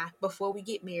could try before we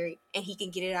get married, and he can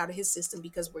get it out of his system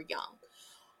because we're young.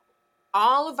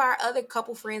 All of our other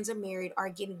couple friends are married or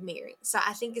getting married. So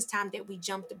I think it's time that we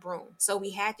jump the broom. So we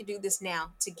had to do this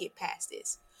now to get past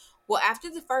this. Well, after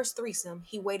the first threesome,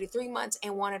 he waited 3 months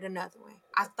and wanted another one.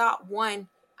 I thought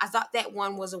that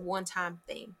one was a one-time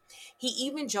thing. He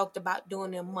even joked about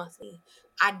doing them monthly.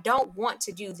 I don't want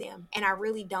to do them, and I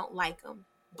really don't like them,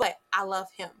 but I love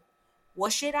him.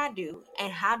 What should I do,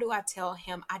 and how do I tell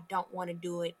him I don't want to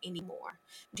do it anymore?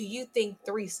 Do you think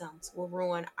threesomes will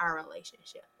ruin our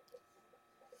relationship?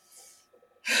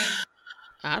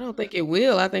 I don't think it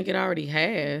will. I think it already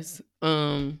has.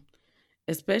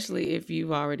 Especially if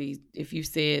you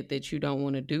said that you don't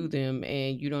want to do them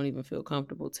and you don't even feel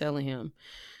comfortable telling him,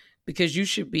 because you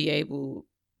should be able.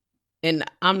 And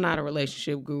I'm not a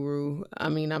relationship guru. I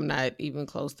mean, I'm not even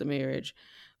close to marriage,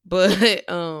 but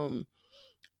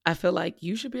I feel like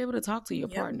you should be able to talk to your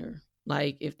Yep. partner.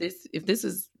 Like if this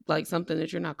is like something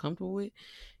that you're not comfortable with,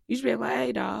 you should be like,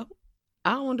 hey, dog,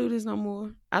 I don't want to do this no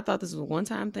more. I thought this was a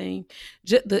one-time thing.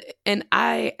 And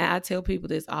I tell people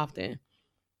this often.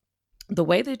 The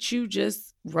way that you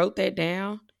just wrote that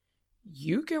down,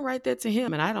 you can write that to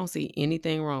him, and I don't see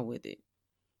anything wrong with it.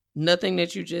 Nothing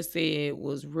that you just said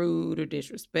was rude or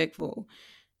disrespectful.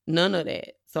 None of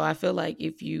that. So I feel like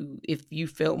if you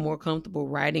felt more comfortable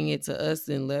writing it to us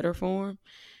in letter form,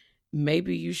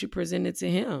 maybe you should present it to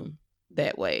him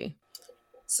that way.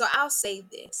 So I'll say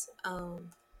this.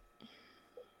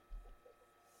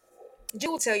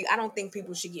 Jill will tell you I don't think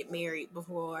people should get married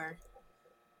before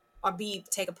or be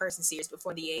take a person serious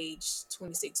before the age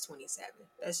 26, 27.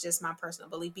 That's just my personal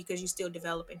belief because you're still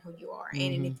developing who you are.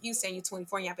 And if Mm-hmm. you say you're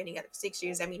 24 and y'all been together for 6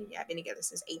 years, I mean y'all been together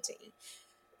since 18.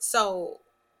 So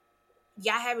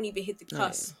y'all haven't even hit the Yeah.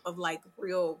 cusp of like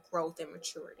real growth and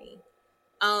maturity.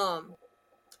 Um,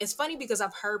 it's funny because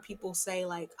I've heard people say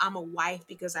like I'm a wife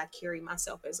because I carry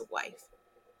myself as a wife.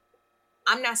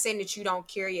 I'm not saying that you don't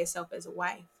carry yourself as a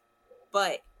wife,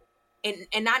 but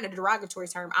and not in a derogatory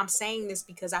term, I'm saying this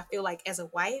because I feel like as a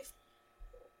wife,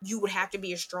 you would have to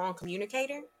be a strong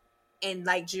communicator. And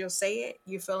like Jill said,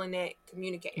 you're feeling that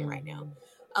communicating right now.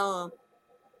 Mm-hmm. Um,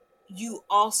 you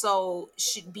also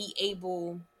should be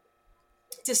able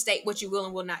to state what you will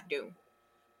and will not do.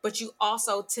 But you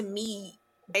also, to me,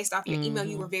 based off your email,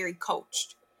 you Mm-hmm. were very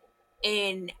coached.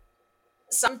 And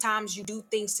sometimes you do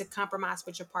things to compromise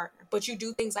with your partner, but you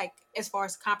do things like, as far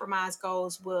as compromise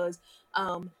goes, was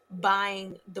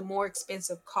buying the more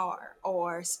expensive car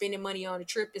or spending money on a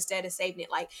trip instead of saving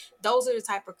it. Like those are the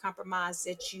type of compromise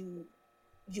that you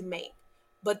make.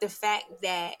 But the fact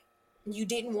that you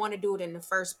didn't want to do it in the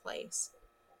first place,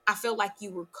 I feel like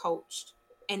you were coached,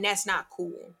 and that's not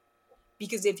cool.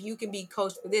 Because if you can be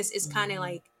coached for this, it's kind of Mm-hmm.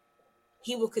 like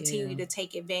he will continue Yeah. to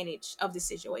take advantage of the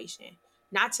situation.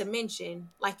 Not to mention,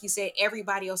 like you said,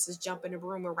 everybody else is jumping the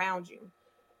room around you.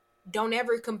 Don't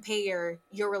ever compare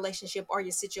your relationship or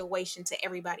your situation to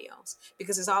everybody else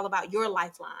because it's all about your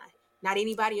lifeline, not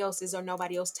anybody else's or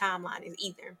nobody else's timeline is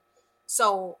either.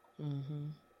 So Mm-hmm.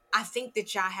 I think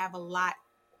that y'all have a lot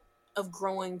of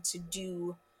growing to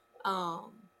do,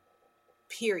 um,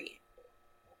 period.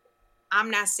 I'm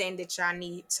not saying that y'all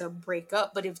need to break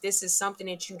up, but if this is something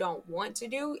that you don't want to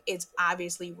do, it's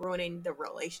obviously ruining the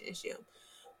relationship.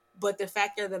 But the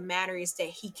fact of the matter is that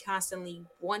he constantly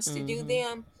wants to do Mm-hmm.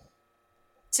 them.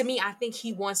 To me, I think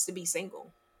he wants to be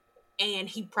single. And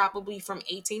he probably from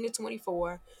 18 to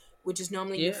 24, which is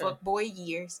normally your Yeah. fuck boy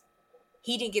years,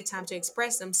 he didn't get time to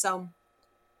express them. So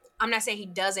I'm not saying he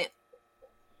doesn't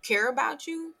care about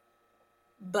you,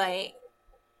 but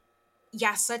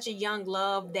yeah, such a young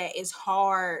love that it's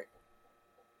hard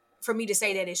for me to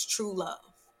say that it's true love,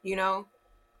 you know?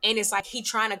 And it's like he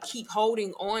trying to keep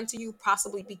holding on to you,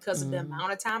 possibly because of the Mm-hmm.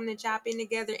 amount of time that y'all been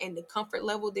together and the comfort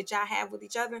level that y'all have with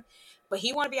each other. But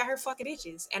he want to be out here fucking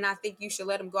bitches, and I think you should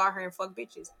let him go out here and fuck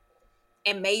bitches.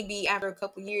 And maybe after a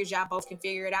couple of years, y'all both can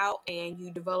figure it out, and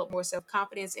you develop more self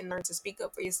confidence and learn to speak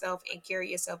up for yourself and carry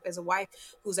yourself as a wife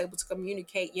who's able to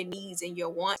communicate your needs and your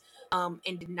wants,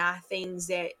 and deny things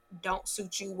that don't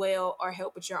suit you well or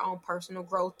help with your own personal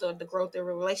growth or the growth of a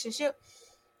relationship.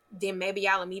 Then maybe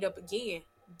y'all will meet up again.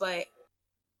 But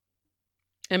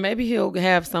And maybe he'll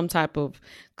have some type of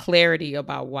clarity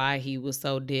about why he was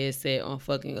so dead set on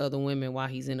fucking other women while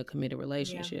he's in a committed yeah.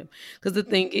 relationship. Because the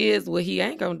thing is, what he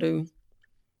ain't gonna do,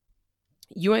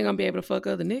 you ain't gonna be able to fuck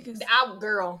other niggas.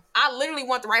 I literally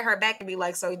want to write her back and be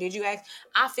like, so did you ask?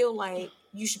 I feel like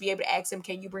you should be able to ask him,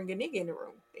 can you bring a nigga in the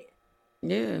room? Then,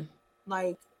 Yeah.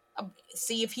 like,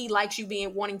 see if he likes you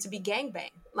being wanting to be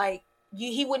gangbang. Like,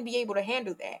 he wouldn't be able to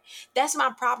handle that. That's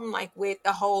my problem. Like with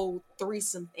the whole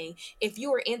threesome thing. If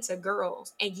you are into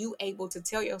girls and you able to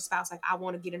tell your spouse, like, I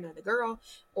want to get another girl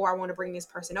or I want to bring this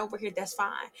person over here, that's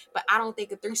fine. But I don't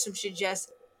think a threesome should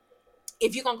just.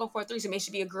 If you're gonna go for a threesome, it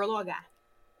should be a girl or a guy.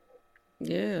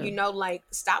 Yeah. Like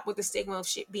stop with the stigma of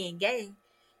shit being gay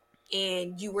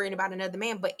and you worrying about another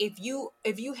man. But if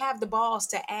you have the balls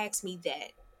to ask me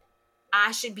that,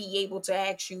 I should be able to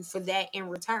ask you for that in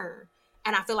return.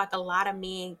 And I feel like a lot of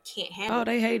men can't handle Oh,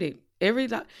 they hate it.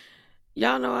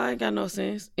 Y'all know I ain't got no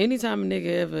sense. Anytime a nigga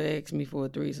ever asks me for a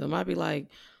threesome, I be like,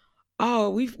 oh,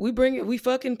 we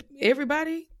fucking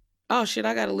everybody? Oh shit,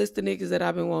 I got a list of niggas that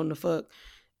I've been wanting to fuck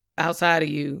outside of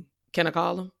you. Can I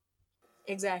call them?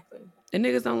 that. Exactly. And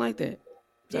niggas don't like that.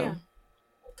 Yeah. So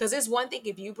Because it's one thing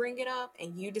if you bring it up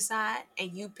and you decide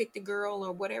and you pick the girl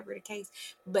or whatever the case.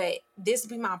 But this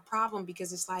be my problem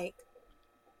because it's like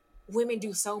women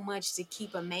do so much to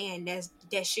keep a man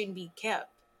that shouldn't be kept.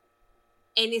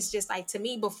 And it's just like, to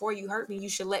me, before you hurt me, you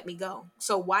should let me go.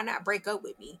 So why not break up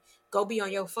with me? Go be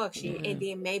on your fuck shit, Yeah. and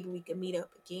then maybe we can meet up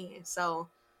again. So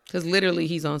Because literally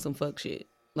he's on some fuck shit.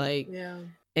 Like, yeah,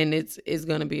 and it's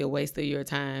gonna be a waste of your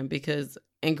time because,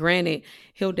 and granted,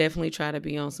 he'll definitely try to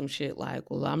be on some shit like,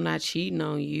 well, I'm not cheating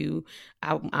on you.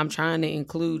 I'm trying to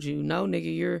include you. No,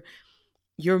 nigga,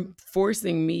 you're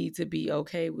forcing me to be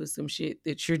okay with some shit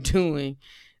that you're doing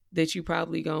that you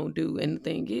probably gonna do. And the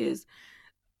thing is,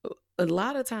 a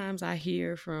lot of times I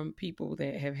hear from people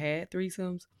that have had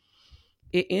threesomes,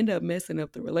 it end up messing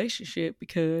up the relationship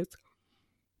because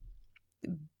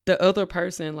the other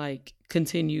person like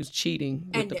continues cheating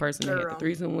with the and person they had the girl,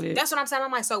 threesome with. that's what I'm saying.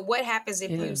 I'm like, so what happens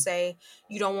if Yeah. you say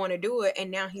you don't want to do it,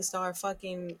 and now he start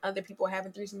fucking other people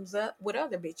having threesomes up with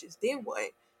other bitches? Then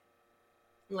what?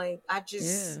 Like,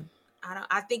 Yeah. I don't.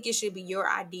 I think it should be your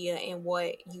idea and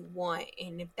what you want,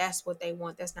 and if that's what they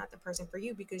want, that's not the person for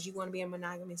you because you want to be in a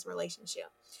monogamous relationship.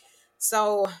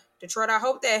 So, Detroit, I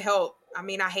hope that helped. I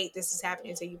mean, I hate this is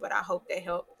happening to you, but I hope that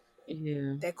helped.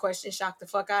 Yeah. That question shocked the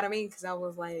fuck out of me because I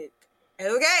was like,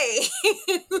 okay.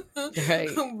 Right.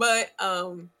 But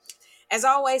as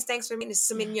always, thanks for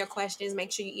submitting your questions.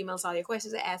 Make sure you email us all your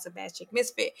questions at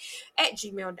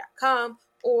askabadchickmisfit@gmail.com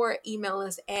or email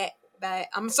us at or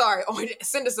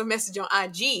send us a message on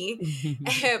IG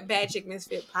at Bad Chick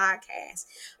Misfit Podcast.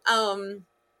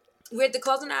 We're at the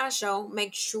closing of our show.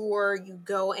 Make sure you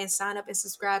go and sign up and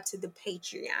subscribe to the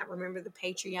Patreon. Remember, the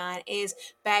Patreon is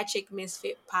Bad Chick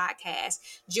Misfit Podcast.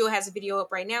 Jill has a video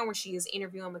up right now where she is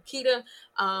interviewing Makita,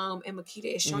 and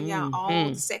Makita is showing y'all all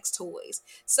the sex toys.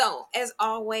 So, as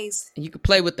always, You could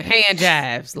play with the hand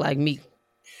jives like me.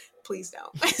 please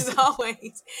don't. As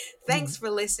always, thanks for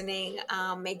listening.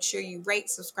 Make sure you rate,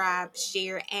 subscribe,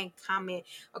 share, and comment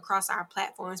across our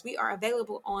platforms. We are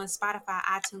available on Spotify,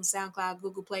 iTunes, SoundCloud,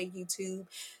 Google Play, YouTube,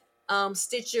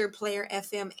 Stitcher, Player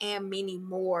FM, and many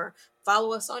more.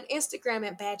 Follow us on Instagram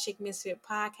at Bad Chick Misfit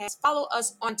Podcast. Follow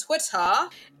us on Twitter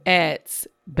At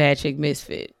Bad Chick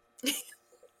Misfit.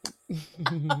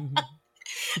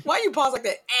 Why you pause like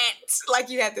that? Like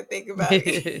you had to think about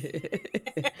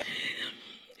it.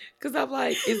 Because I'm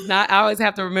like, it's not, I always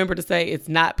have to remember to say it's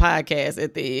not podcast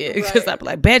at the end. Because I'm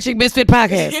like, Bad Chick Misfit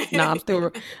Podcast. No, I'm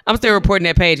still reporting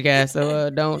that page, guys. So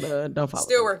don't follow.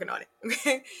 Still working on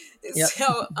it. Yep.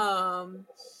 So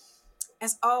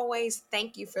as always,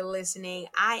 thank you for listening.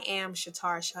 I am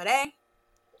Shatarra Sade.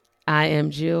 I am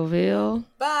Jillville.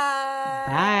 Bye.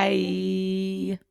 Bye.